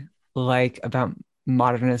really like about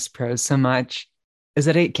modernist prose so much, is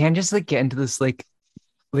that it can just like get into this like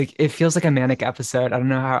it feels like a manic episode. I don't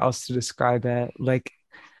know how else to describe it. Like,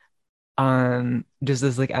 just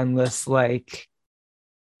this like endless like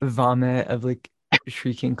vomit of like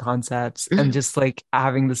shrieking concepts and just like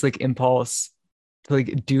having this like impulse to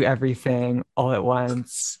like do everything all at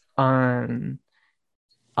once. And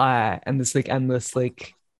this like endless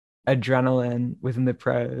like adrenaline within the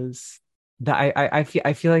prose that I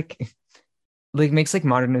feel like makes like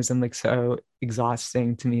modernism like so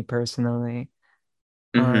exhausting to me personally.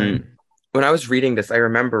 Mm-hmm. When I was reading this, I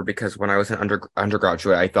remember because when I was an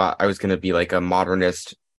undergraduate, I thought I was going to be like a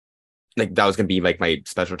modernist. Like that was going to be like my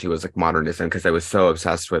specialty was like modernism because I was so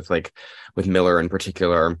obsessed with Miller in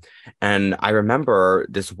particular. And I remember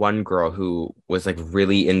this one girl who was like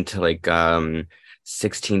really into like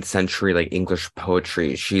 16th century like English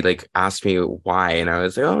poetry. She like asked me why, and I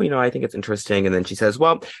was like, oh, you know, I think it's interesting. And then she says,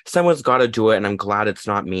 well, someone's got to do it, and I'm glad it's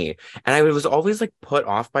not me. And I was always like put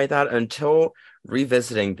off by that until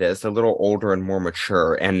revisiting this a little older and more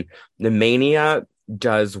mature. And the mania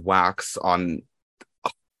does wax on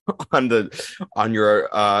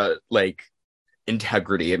your like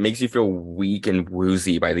integrity. It makes you feel weak and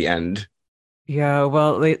woozy by the end. Yeah,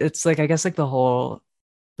 well, it's like I guess like the whole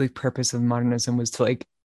like purpose of modernism was to like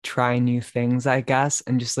try new things, I guess,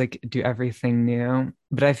 and just like do everything new.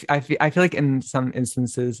 But I feel like in some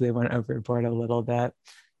instances they went overboard a little bit.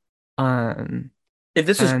 If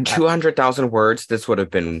this was 200,000 words, this would have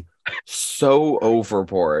been so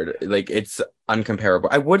overboard. Like it's uncomparable.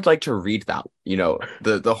 I would like to read that, you know,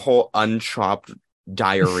 the whole unchopped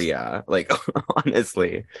diarrhea. Like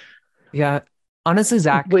honestly. Yeah. Honestly,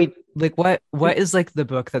 Zach, Wait, like what is like the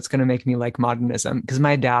book that's gonna make me like modernism? Because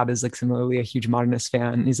my dad is like similarly a huge modernist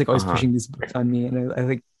fan. And he's like always pushing these books on me. And I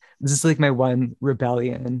like this is like my one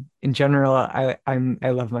rebellion. In general, I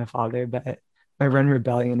love my father, but my one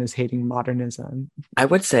rebellion is hating modernism. I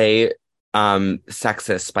would say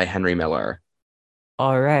Sexist by Henry Miller.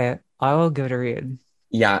 All right. I will give it a read.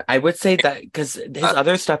 Yeah, I would say that because his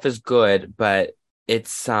other stuff is good, but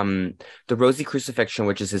it's The Rosy Crucifixion,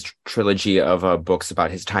 which is his trilogy of books about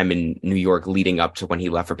his time in New York leading up to when he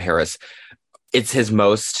left for Paris. It's his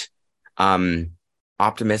most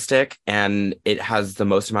optimistic and it has the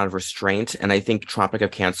most amount of restraint. And I think Tropic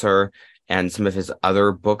of Cancer and some of his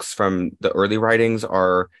other books from the early writings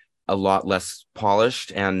are a lot less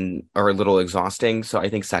polished and are a little exhausting. So I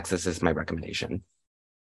think Sexist is my recommendation.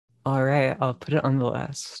 All right, I'll put it on the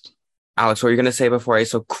list. Alex, what were you going to say before I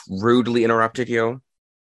so crudely interrupted you?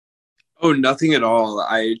 Oh, nothing at all.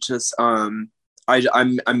 I just I'm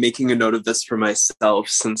making a note of this for myself,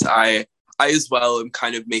 since I as well am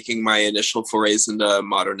kind of making my initial forays into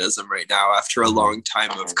modernism right now after a long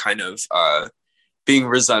time of kind of being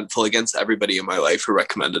resentful against everybody in my life who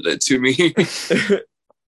recommended it to me.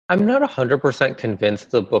 I'm not 100%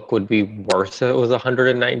 convinced the book would be worse if it was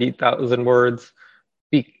 190,000 words.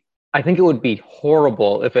 I think it would be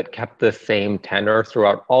horrible if it kept the same tenor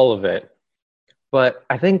throughout all of it. But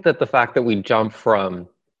I think that the fact that we jump from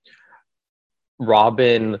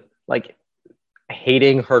Robin, like,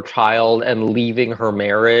 hating her child and leaving her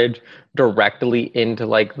marriage directly into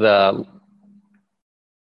like the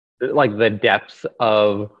depths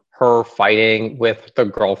of her fighting with the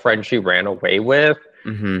girlfriend she ran away with,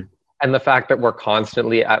 Mm-hmm. and the fact that we're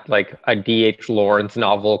constantly at like a D.H. Lawrence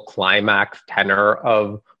novel climax tenor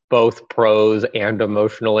of both prose and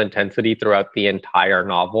emotional intensity throughout the entire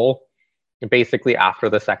novel, basically after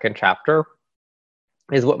the second chapter,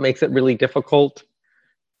 is what makes it really difficult.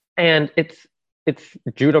 And it's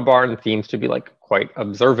Judah Barnes seems to be like quite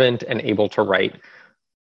observant and able to write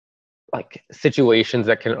like situations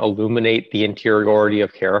that can illuminate the interiority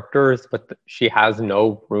of characters, but she has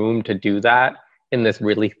no room to do that in this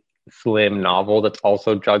really slim novel that's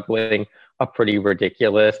also juggling a pretty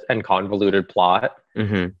ridiculous and convoluted plot.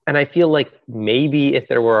 Mm-hmm. And I feel like maybe if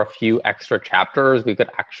there were a few extra chapters, we could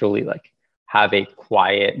actually like have a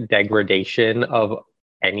quiet degradation of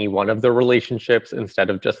any one of the relationships instead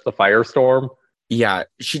of just the firestorm. Yeah,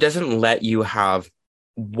 she doesn't let you have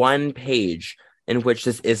one page in which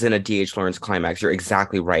this isn't a D.H. Lawrence climax. You're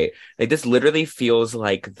exactly right. Like, this literally feels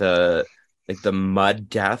like the mud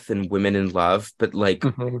death in Women in Love, but like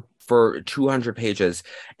for 200 pages.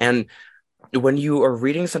 And when you are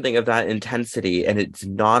reading something of that intensity and it's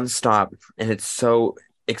nonstop and it's so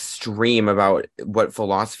extreme about what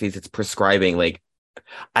philosophies it's prescribing, like,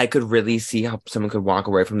 I could really see how someone could walk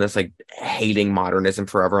away from this like hating modernism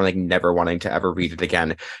forever and like never wanting to ever read it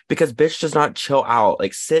again, because bitch does not chill out.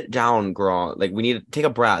 Like, sit down, girl. Like, we need to take a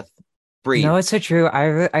breath, breathe. No, it's so true.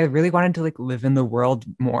 I really wanted to like live in the world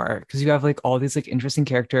more, because you have like all these like interesting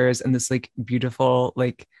characters and this like beautiful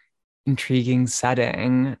like intriguing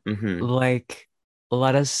setting. Mm-hmm. Like,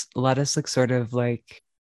 let us like sort of like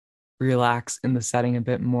relax in the setting a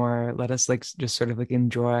bit more. Let us like just sort of like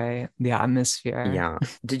enjoy the atmosphere. Yeah.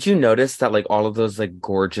 Did you notice that like all of those like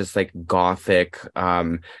gorgeous like gothic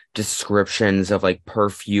descriptions of like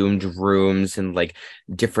perfumed rooms and like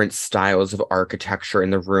different styles of architecture in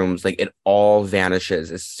the rooms, like it all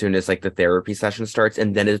vanishes as soon as like the therapy session starts,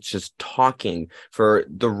 and then it's just talking for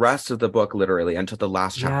the rest of the book, literally until the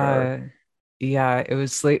last chapter. Yeah, it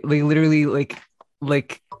was like literally like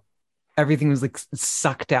everything was like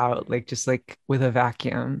sucked out, like just like with a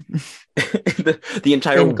vacuum. the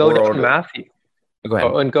entire and go world. Down Matthew. Go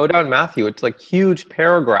ahead. And Go Down Matthew. It's like huge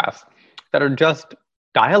paragraphs that are just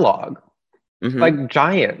dialogue, like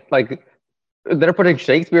giant, like they're putting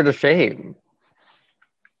Shakespeare to shame.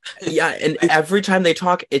 Yeah, and every time they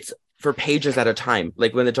talk, it's for pages at a time.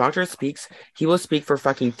 Like, when the Doctor speaks, he will speak for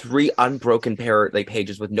fucking 3 unbroken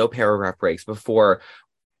pages with no paragraph breaks before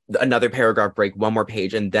another paragraph break, one more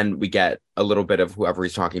page, and then we get a little bit of whoever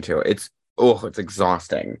he's talking to. It's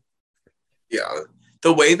exhausting. Yeah.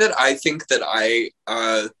 The way that I think that I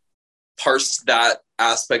parsed that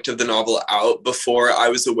aspect of the novel out before I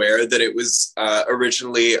was aware that it was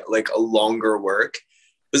originally like a longer work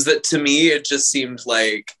was that, to me, it just seemed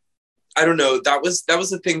like, I don't know, that was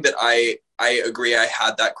the thing that I agree I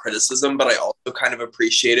had that criticism, but I also kind of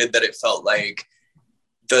appreciated that it felt like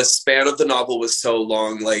the span of the novel was so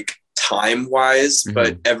long, like time-wise,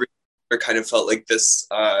 but every kind of felt like this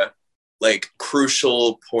like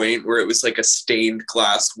crucial point where it was like a stained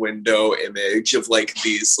glass window image of like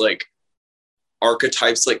these like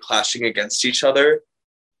archetypes like clashing against each other.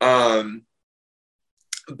 But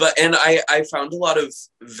I found a lot of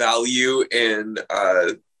value in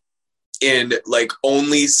like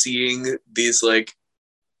only seeing these like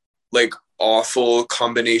awful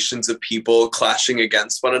combinations of people clashing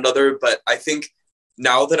against one another. But I think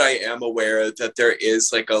now that I am aware that there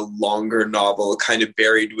is like a longer novel kind of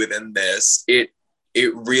buried within this, it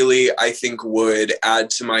really, I think, would add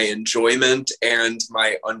to my enjoyment and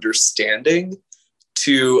my understanding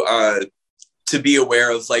to be aware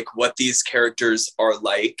of like what these characters are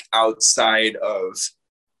like outside of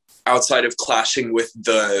outside of clashing with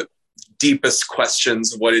the deepest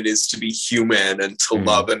questions, what it is to be human and to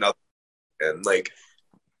love another, and like,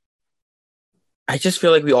 I just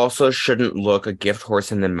feel like we also shouldn't look a gift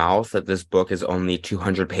horse in the mouth that this book is only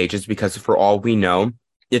 200 pages, because for all we know,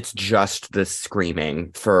 it's just the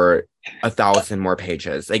screaming for 1,000 more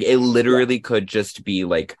pages. Like, it literally could just be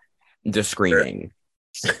like the screaming.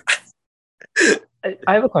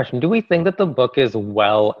 I have a question. Do we think that the book is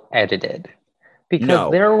well edited? Because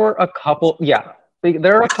No. there were a couple,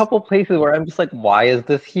 there are a couple places where I'm just like, why is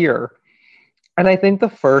this here? And I think the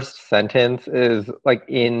first sentence is like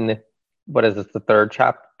in, what is this, the third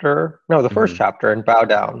chapter? No, the first chapter in Bow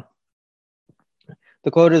Down.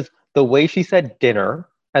 The quote is, "The way she said dinner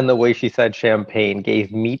and the way she said champagne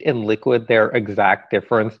gave meat and liquid their exact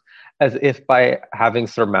difference, as if by having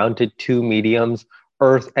surmounted two mediums,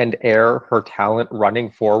 earth and air, her talent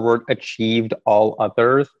running forward achieved all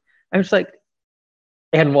others." I'm just like,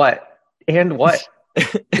 and what? And what?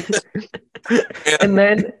 And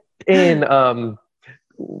then in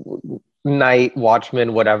Night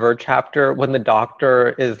Watchman, whatever chapter, when the doctor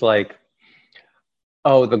is like,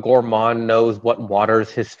 "Oh, the gourmand knows what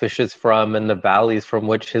waters his fish is from and the valleys from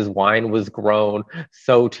which his wine was grown.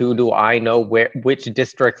 So too do I know which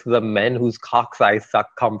districts the men whose cocks I suck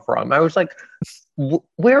come from." I was like,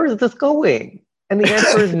 where is this going? And the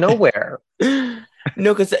answer is nowhere.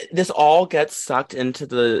 No, because this all gets sucked into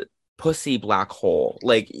the pussy black hole.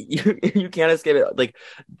 Like, you can't escape it. Like,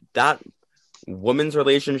 that woman's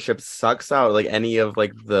relationship sucks out like any of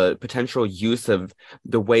like the potential use of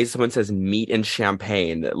the way someone says meat and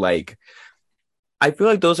champagne. Like, I feel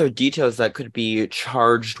like those are details that could be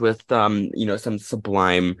charged with some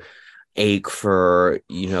sublime ache for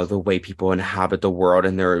the way people inhabit the world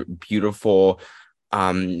and their beautiful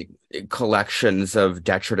collections of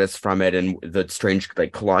detritus from it, and the strange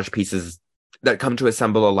like collage pieces that come to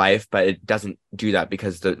assemble a life. But it doesn't do that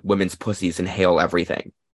because the women's pussies inhale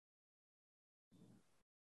everything.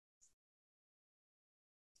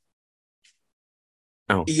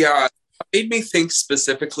 Oh. Yeah, it made me think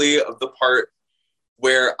specifically of the part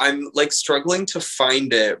where I'm like struggling to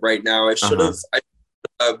find it right now. I should have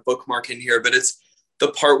a bookmark in here, but it's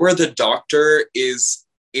the part where the doctor is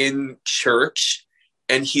in church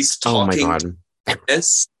and he's talking to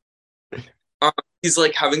penis. He's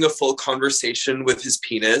like having a full conversation with his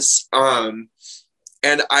penis. And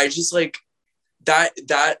I just like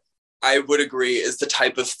that I would agree is the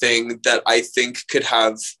type of thing that I think could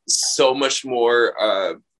have so much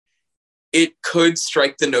more. It could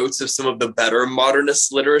strike the notes of some of the better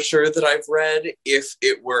modernist literature that I've read if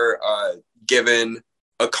it were given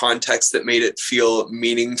a context that made it feel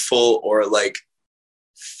meaningful or like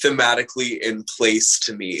thematically in place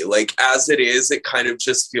to me. Like, as it is, it kind of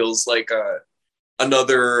just feels like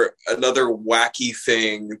another wacky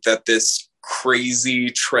thing that this crazy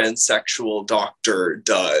transsexual doctor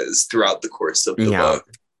does throughout the course of the book.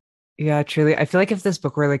 Yeah, truly. I feel like if this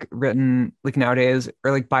book were like written like nowadays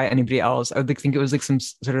or like by anybody else, I would like think it was like some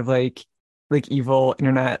sort of like evil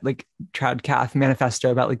internet like tradcath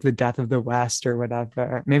manifesto about like the death of the West or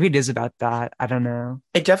whatever. Maybe it is about that. I don't know.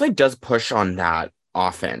 It definitely does push on that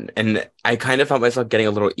often, and I kind of found myself getting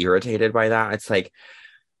a little irritated by that. It's like,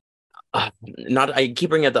 I keep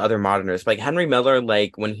bringing up the other modernists, but like Henry Miller,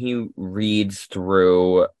 like when he reads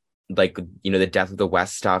through like the death of the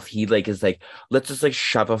West stuff, he like is like, let's just like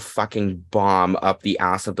shove a fucking bomb up the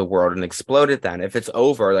ass of the world and explode it. Then if it's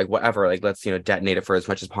over, like whatever, like let's detonate it for as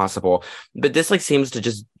much as possible. But this like seems to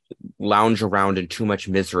just lounge around in too much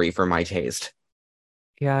misery for my taste.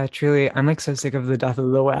 Yeah, truly. I'm like so sick of the death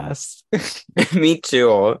of the West. Me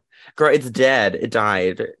too. Girl, it's dead. It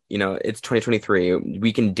died. It's 2023.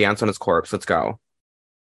 We can dance on its corpse. Let's go.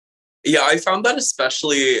 Yeah, I found that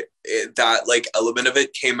especially that like element of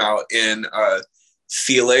it came out in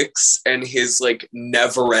Felix and his like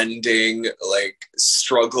never-ending like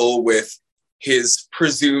struggle with his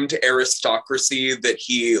presumed aristocracy that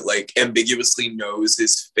he like ambiguously knows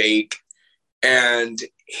is fake, and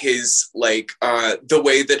his like the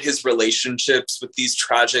way that his relationships with these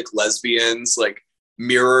tragic lesbians like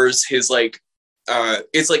mirrors his like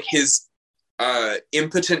it's like his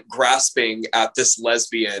impotent grasping at this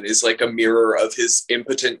lesbian is like a mirror of his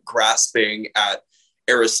impotent grasping at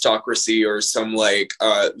aristocracy or some like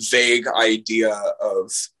vague idea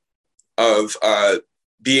of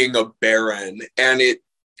being a baron. And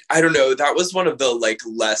I don't know, that was one of the like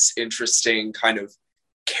less interesting kind of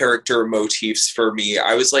character motifs for me.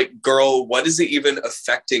 I was like, girl, what is it even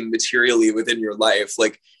affecting materially within your life?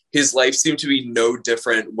 Like, his life seemed to be no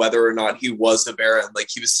different whether or not he was a baron. Like,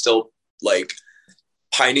 he was still like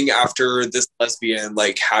pining after this lesbian,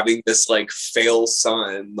 like having this like fail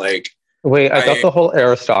son. Like, Wait, I thought the whole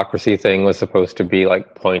aristocracy thing was supposed to be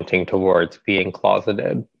like pointing towards being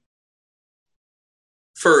closeted.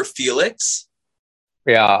 For Felix?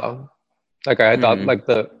 Yeah. Like I thought like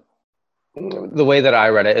the way that I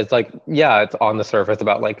read it is like, yeah, it's on the surface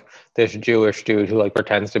about like this Jewish dude who like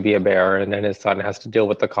pretends to be a bear and then his son has to deal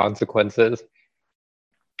with the consequences.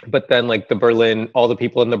 But then like all the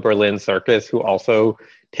people in the Berlin circus who also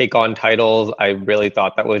take on titles, I really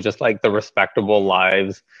thought that was just like the respectable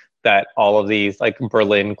lives that all of these like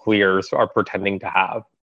Berlin queers are pretending to have.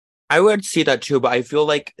 I would see that too, but I feel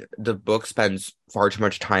like the book spends far too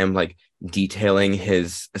much time like detailing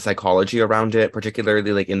his psychology around it,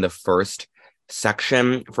 particularly like in the first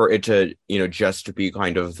section, for it to, just to be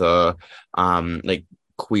kind of the like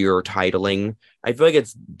queer titling. I feel like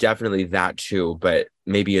it's definitely that too, but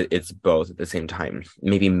maybe it's both at the same time.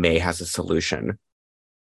 Maybe May has a solution.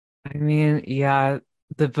 I mean, yeah,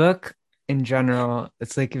 the book in general,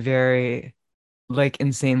 it's like very like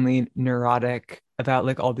insanely neurotic about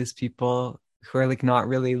like all these people who are like not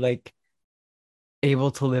really like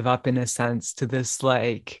able to live up in a sense to this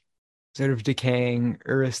like sort of decaying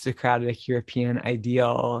aristocratic European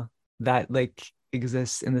ideal that like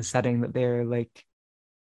exists in the setting that they're like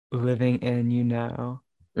living in,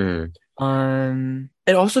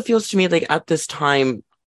 It also feels to me like at this time,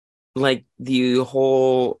 like the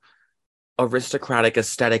whole aristocratic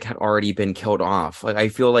aesthetic had already been killed off. Like I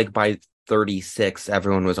feel like by 36,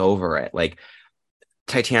 everyone was over it. Like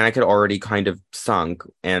Titanic had already kind of sunk,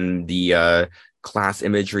 and the class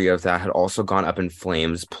imagery of that had also gone up in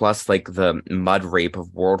flames. Plus, like the mud rape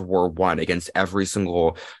of World War I against every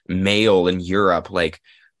single male in Europe. Like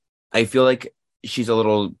I feel like she's a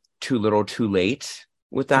little, too late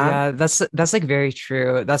with that. Yeah, that's like very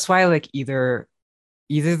true. That's why like either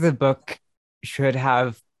the book should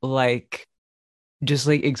have like just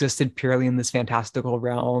like existed purely in this fantastical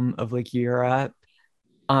realm of like Europe,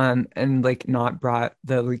 and like not brought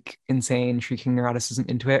the like insane shrieking neuroticism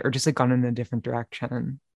into it, or just like gone in a different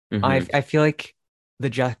direction. I feel like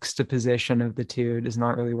the juxtaposition of the two does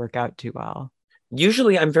not really work out too well.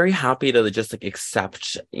 Usually I'm very happy to just like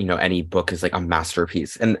accept, any book is like a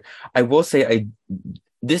masterpiece. And I will say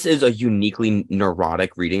this is a uniquely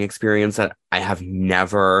neurotic reading experience that I have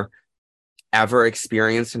never ever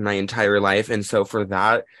experienced in my entire life. And so for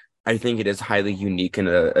that, I think it is highly unique and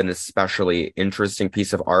an especially interesting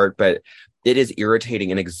piece of art, but it is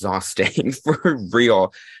irritating and exhausting for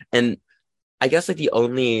real. And I guess like the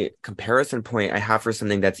only comparison point I have for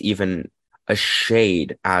something that's even a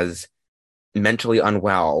shade as mentally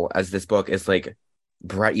unwell as this book is like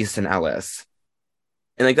Bret Easton Ellis.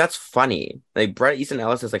 And like that's funny. Like Bret Easton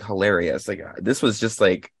Ellis is like hilarious. Like this was just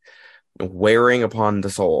like wearing upon the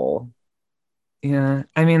soul. Yeah,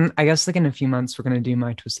 I mean, I guess like in a few months we're gonna do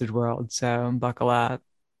My Twisted World, so buckle up.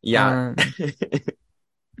 Yeah.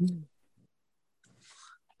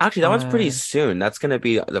 Actually, that one's pretty soon. That's gonna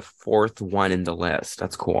be the fourth one in the list.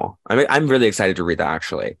 That's cool. I mean, I'm really excited to read that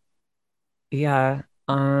actually. Yeah.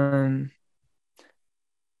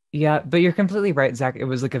 Yeah, but you're completely right, Zach. It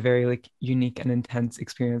was like a very like unique and intense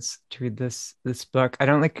experience to read this book. I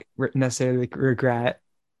don't like necessarily like regret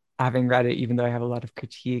having read it, even though I have a lot of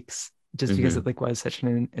critiques, just because it like was such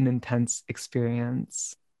an intense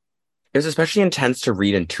experience. It was especially intense to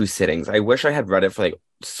read in 2 sittings. I wish I had read it for like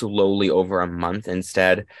slowly over a month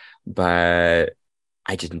instead, but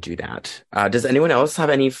I didn't do that. Does anyone else have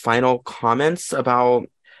any final comments about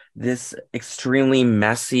this extremely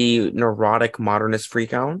messy, neurotic modernist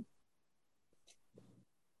freakout?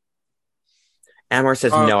 Amar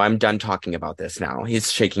says, no, I'm done talking about this now.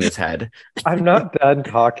 He's shaking his head. I'm not done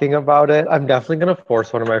talking about it. I'm definitely going to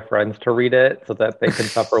force one of my friends to read it so that they can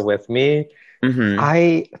suffer with me.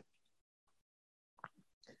 Like,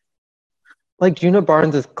 Djuna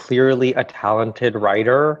Barnes is clearly a talented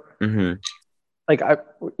writer. Like,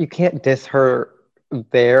 you can't diss her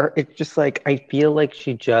there. It's just like, I feel like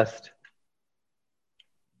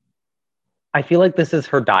this is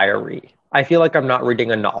her diary. I feel like I'm not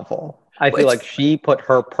reading a novel. I feel like she put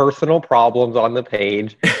her personal problems on the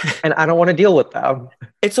page and I don't want to deal with them.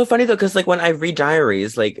 It's so funny though, because like when I read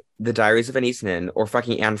diaries, like the Diaries of Annie Nin or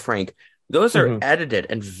fucking Anne Frank, those are edited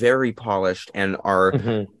and very polished and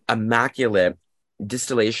are immaculate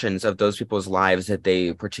distillations of those people's lives that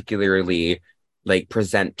they particularly like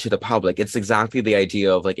present to the public. It's exactly the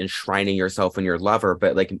idea of like enshrining yourself in your lover,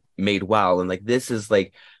 but like made well. And like this is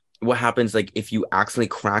like what happens like if you accidentally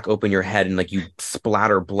crack open your head and like you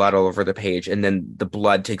splatter blood all over the page, and then the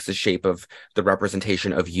blood takes the shape of the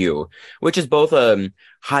representation of you, which is both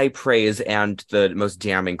high praise and the most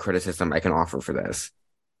damning criticism I can offer for this.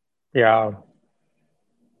 Yeah.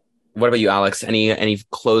 What about you, Alex? Any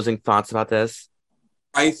closing thoughts about this?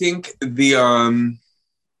 I think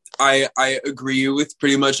I agree with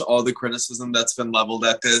pretty much all the criticism that's been leveled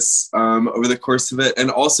at this over the course of it, and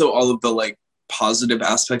also all of the like positive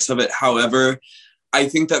aspects of it. However, I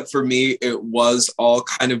think that for me, it was all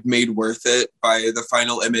kind of made worth it by the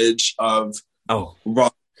final image of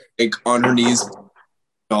Rob like on her knees,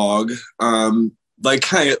 dog.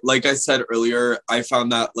 Like I said earlier, I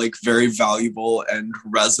found that like very valuable and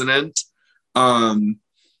resonant. Um,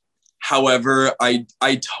 However, I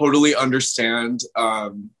totally understand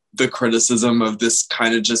the criticism of this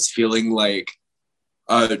kind of just feeling like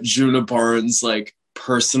Juna Barnes like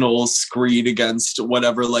personal screed against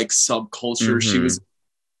whatever like subculture she was,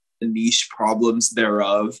 the niche problems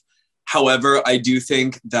thereof. However, I do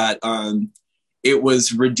think that it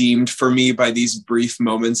was redeemed for me by these brief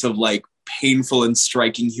moments of like painful and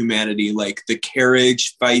striking humanity, like the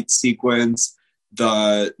carriage fight sequence,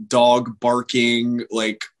 the dog barking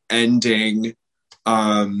like ending.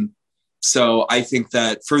 So I think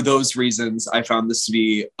that for those reasons, I found this to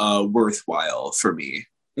be worthwhile for me.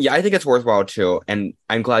 Yeah, I think it's worthwhile too. And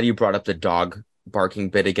I'm glad you brought up the dog barking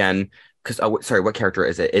bit again. Because, sorry, what character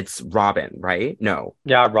is it? It's Robin, right? No.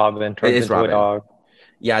 Yeah, Robin turns It is into Robin. a dog.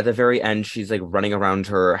 Yeah, at the very end, she's like running around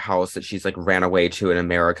her house that she's like ran away to in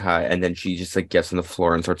America, and then she just like gets on the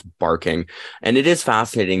floor and starts barking. And it is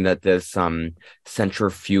fascinating that this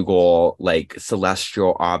centrifugal like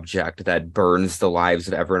celestial object that burns the lives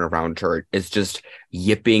of everyone around her is just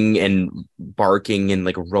yipping and barking and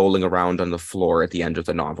like rolling around on the floor at the end of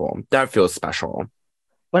the novel. That feels special.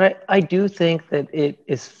 But I do think that it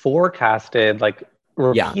is forecasted like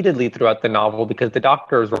repeatedly throughout the novel, because the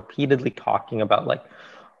Doctor is repeatedly talking about like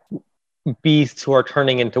beasts who are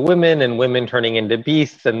turning into women and women turning into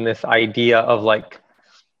beasts, and this idea of like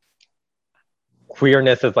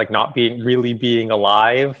queerness as like not being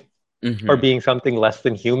alive or being something less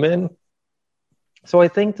than human. So I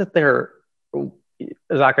think that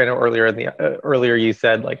Zach, I know earlier you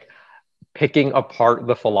said like picking apart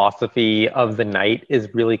the philosophy of the night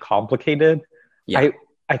is really complicated. Yeah.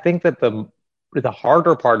 I think that the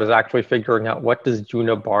harder part is actually figuring out what does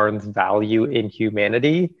Juna Barnes value in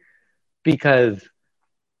humanity, because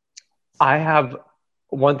I have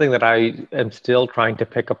one thing that I am still trying to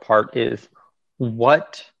pick apart is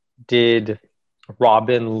what did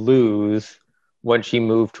Robin lose when she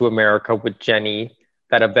moved to America with Jenny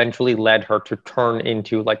that eventually led her to turn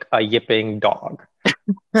into like a yipping dog?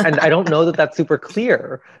 And I don't know that that's super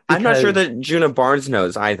clear. I'm not sure that Juna Barnes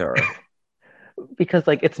knows either. Because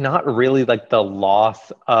like it's not really like the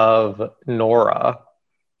loss of Nora,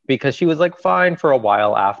 because she was like fine for a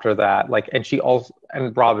while after that, like, and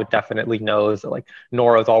Robin definitely knows that like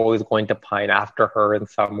Nora's always going to pine after her in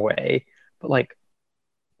some way. But like,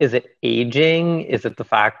 is it aging? Is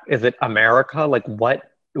it America? Like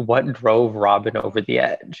what drove Robin over the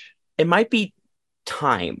edge? It might be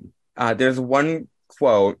time. There's one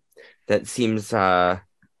quote that seems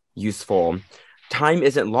useful. "Time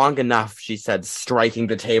isn't long enough," she said, striking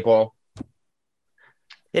the table.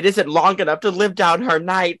 "It isn't long enough to live down her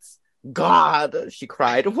nights. God," she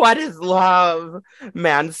cried, "what is love?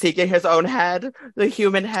 Man seeking his own head, the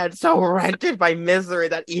human head so rented by misery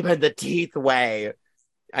that even the teeth weigh."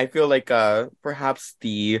 I feel like perhaps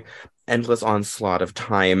the endless onslaught of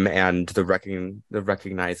time and the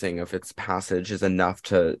recognizing of its passage is enough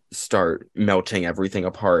to start melting everything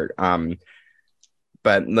apart.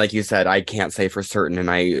 But like you said, I can't say for certain, and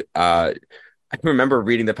I remember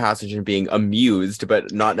reading the passage and being amused,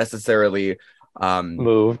 but not necessarily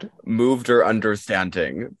moved or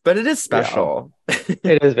understanding. But it is special. Yeah.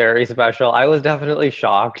 It is very special. I was definitely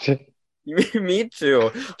shocked. Me too.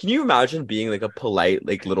 Can you imagine being like a polite,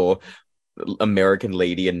 like little American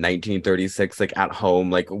lady in 1936, like at home,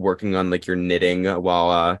 like working on like your knitting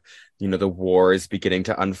while the war is beginning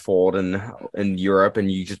to unfold in Europe,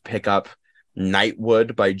 and you just pick up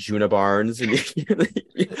Nightwood by Juna Barnes, and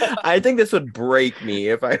I think this would break me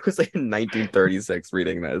if I was like in 1936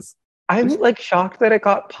 reading this. I'm like shocked that it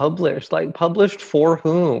got published. Like, published for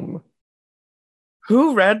whom?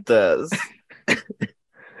 Who read this?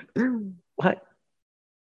 What?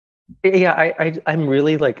 Yeah, I'm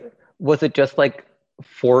really like, was it just like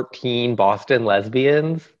 14 Boston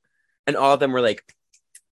lesbians? And all of them were like,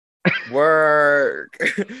 work.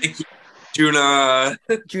 Juna,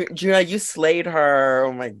 you slayed her.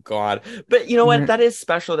 Oh my God. But you know what? That is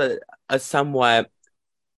special, that a somewhat,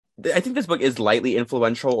 I think this book is lightly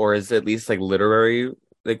influential, or is at least like literary,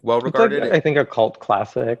 like well regarded. Like, I think a cult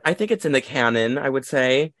classic. I think it's in the canon, I would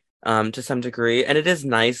say. to some degree. And it is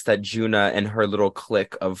nice that Juna and her little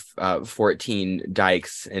clique of 14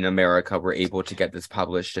 dykes in America were able to get this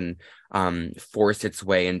published and force its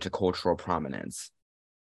way into cultural prominence.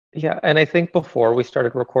 Yeah, and I think before we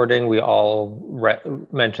started recording, we all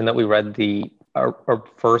mentioned that we read our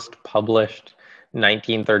first published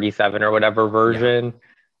 1937 or whatever version. Yeah.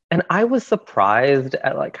 And I was surprised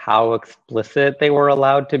at like how explicit they were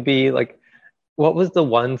allowed to be. Like, what was the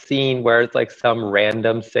one scene where it's like some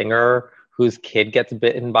random singer whose kid gets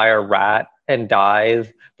bitten by a rat and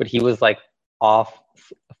dies, but he was like off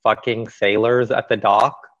fucking sailors at the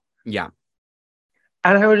dock? Yeah.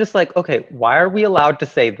 And I was just like, okay, why are we allowed to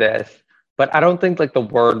say this? But I don't think like the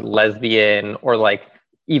word lesbian or like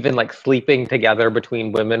even like sleeping together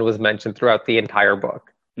between women was mentioned throughout the entire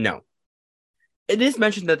book. No. It is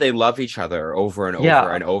mentioned that they love each other over and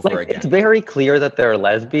over and over again. It's very clear that they're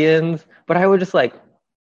lesbians, but I was just like,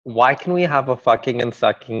 why can we have a fucking and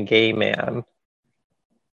sucking gay man?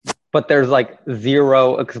 But there's like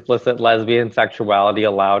zero explicit lesbian sexuality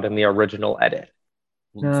allowed in the original edit.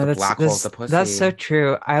 No, that's so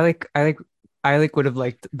true. I would have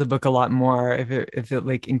liked the book a lot more if it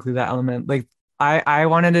like included that element. Like I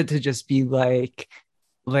wanted it to just be like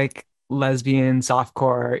lesbian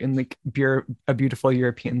softcore in like a beautiful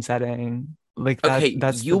European setting. Like that, okay,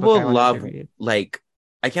 that's you will love like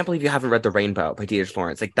I can't believe you haven't read The Rainbow by D.H.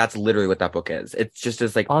 Lawrence. Like that's literally what that book is. It's just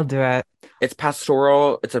as like I'll do it. It's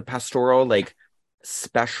pastoral. It's a pastoral like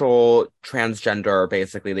special transgender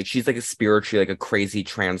basically. Like she's like a spiritually like a crazy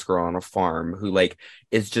trans girl on a farm who like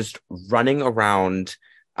is just running around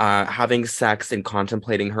having sex and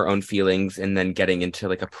contemplating her own feelings and then getting into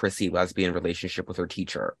like a prissy lesbian relationship with her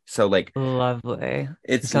teacher. So like lovely.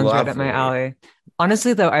 It sounds lovely. Right up my alley.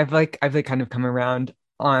 Honestly though, I've like kind of come around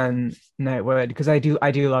on Nightwood because I do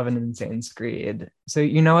love an insane screed. So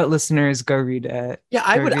you know what, listeners, go read it. Yeah,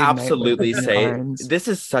 I would absolutely say this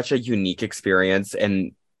is such a unique experience,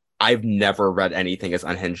 and I've never read anything as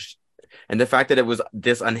unhinged. And the fact that it was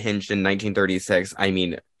this unhinged in 1936, I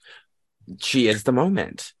mean, she is the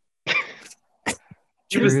moment.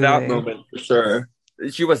 She was that moment for sure.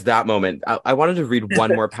 She was that moment. I wanted to read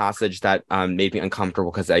one more passage that made me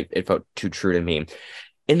uncomfortable because it felt too true to me.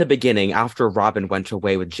 In the beginning, after Robin went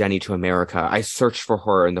away with Jenny to America, I searched for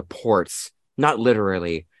her in the ports, not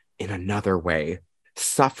literally, in another way.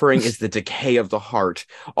 Suffering is the decay of the heart.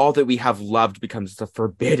 All that we have loved becomes the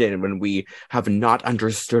forbidden when we have not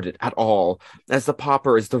understood it at all. As the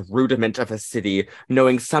pauper is the rudiment of a city,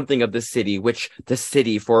 knowing something of the city, which the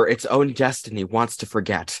city, for its own destiny, wants to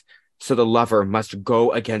forget. So the lover must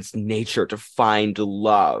go against nature to find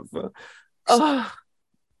love. Ugh.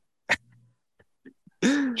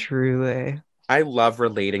 Truly. I love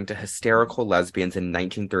relating to hysterical lesbians in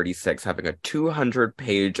 1936 having a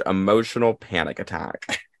 200-page emotional panic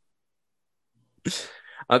attack.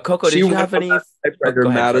 Coco, did you have any?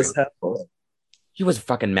 Mad as hell. She was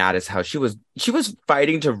fucking mad as hell. She was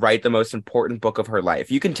fighting to write the most important book of her life.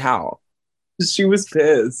 You can tell. She was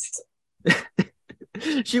pissed.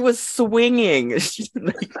 She was swinging.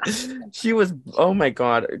 She was. Oh my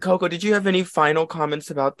god, Coco, did you have any final comments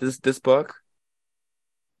about this book?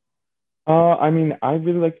 I mean, I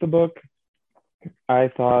really liked the book. I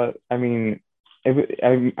thought, I mean, I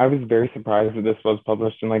was very surprised that this was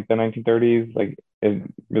published in like the 1930s. Like, it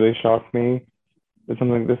really shocked me that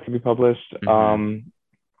something like this could be published. Mm-hmm.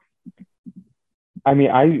 I mean,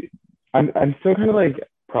 I'm still kind of like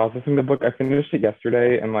processing the book. I finished it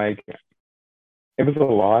yesterday, and like, it was a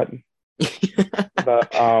lot.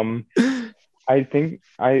 But I think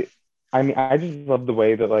I mean, I just love the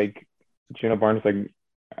way that like Juno Barnes like.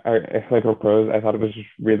 I like her prose. I thought it was just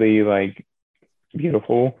really like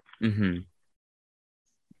beautiful. Mm-hmm.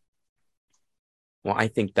 Well, I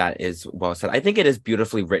think that is well said. I think it is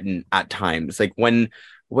beautifully written at times. Like when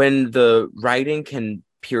the writing can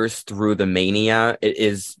pierce through the mania, it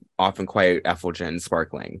is often quite effulgent,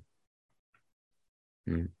 sparkling.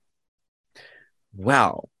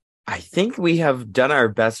 Well, I think we have done our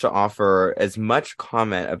best to offer as much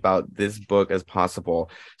comment about this book as possible.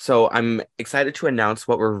 So I'm excited to announce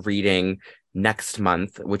what we're reading next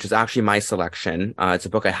month, which is actually my selection. It's a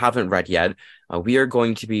book I haven't read yet. We are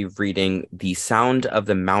going to be reading The Sound of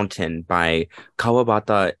the Mountain by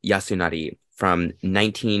Kawabata Yasunari from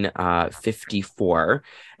 1954.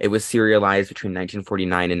 It was serialized between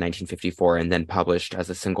 1949 and 1954 and then published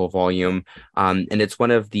as a single volume. And it's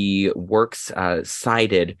one of the works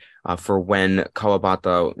cited for when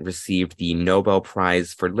Kawabata received the Nobel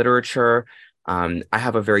Prize for Literature. I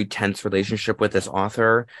have a very tense relationship with this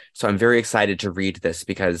author, so I'm very excited to read this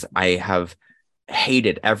because I have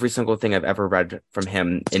hated every single thing I've ever read from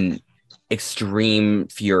him in extreme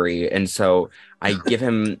fury. And so I give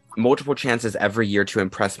him multiple chances every year to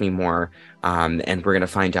impress me more. And we're going to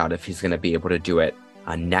find out if he's going to be able to do it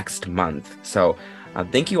next month. So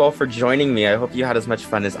thank you all for joining me. I hope you had as much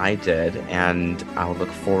fun as I did. And I'll look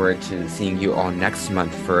forward to seeing you all next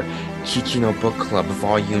month for Chichino Book Club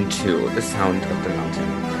Volume 2, The Sound of the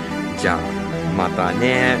Mountain. じゃあ、また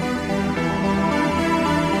ね。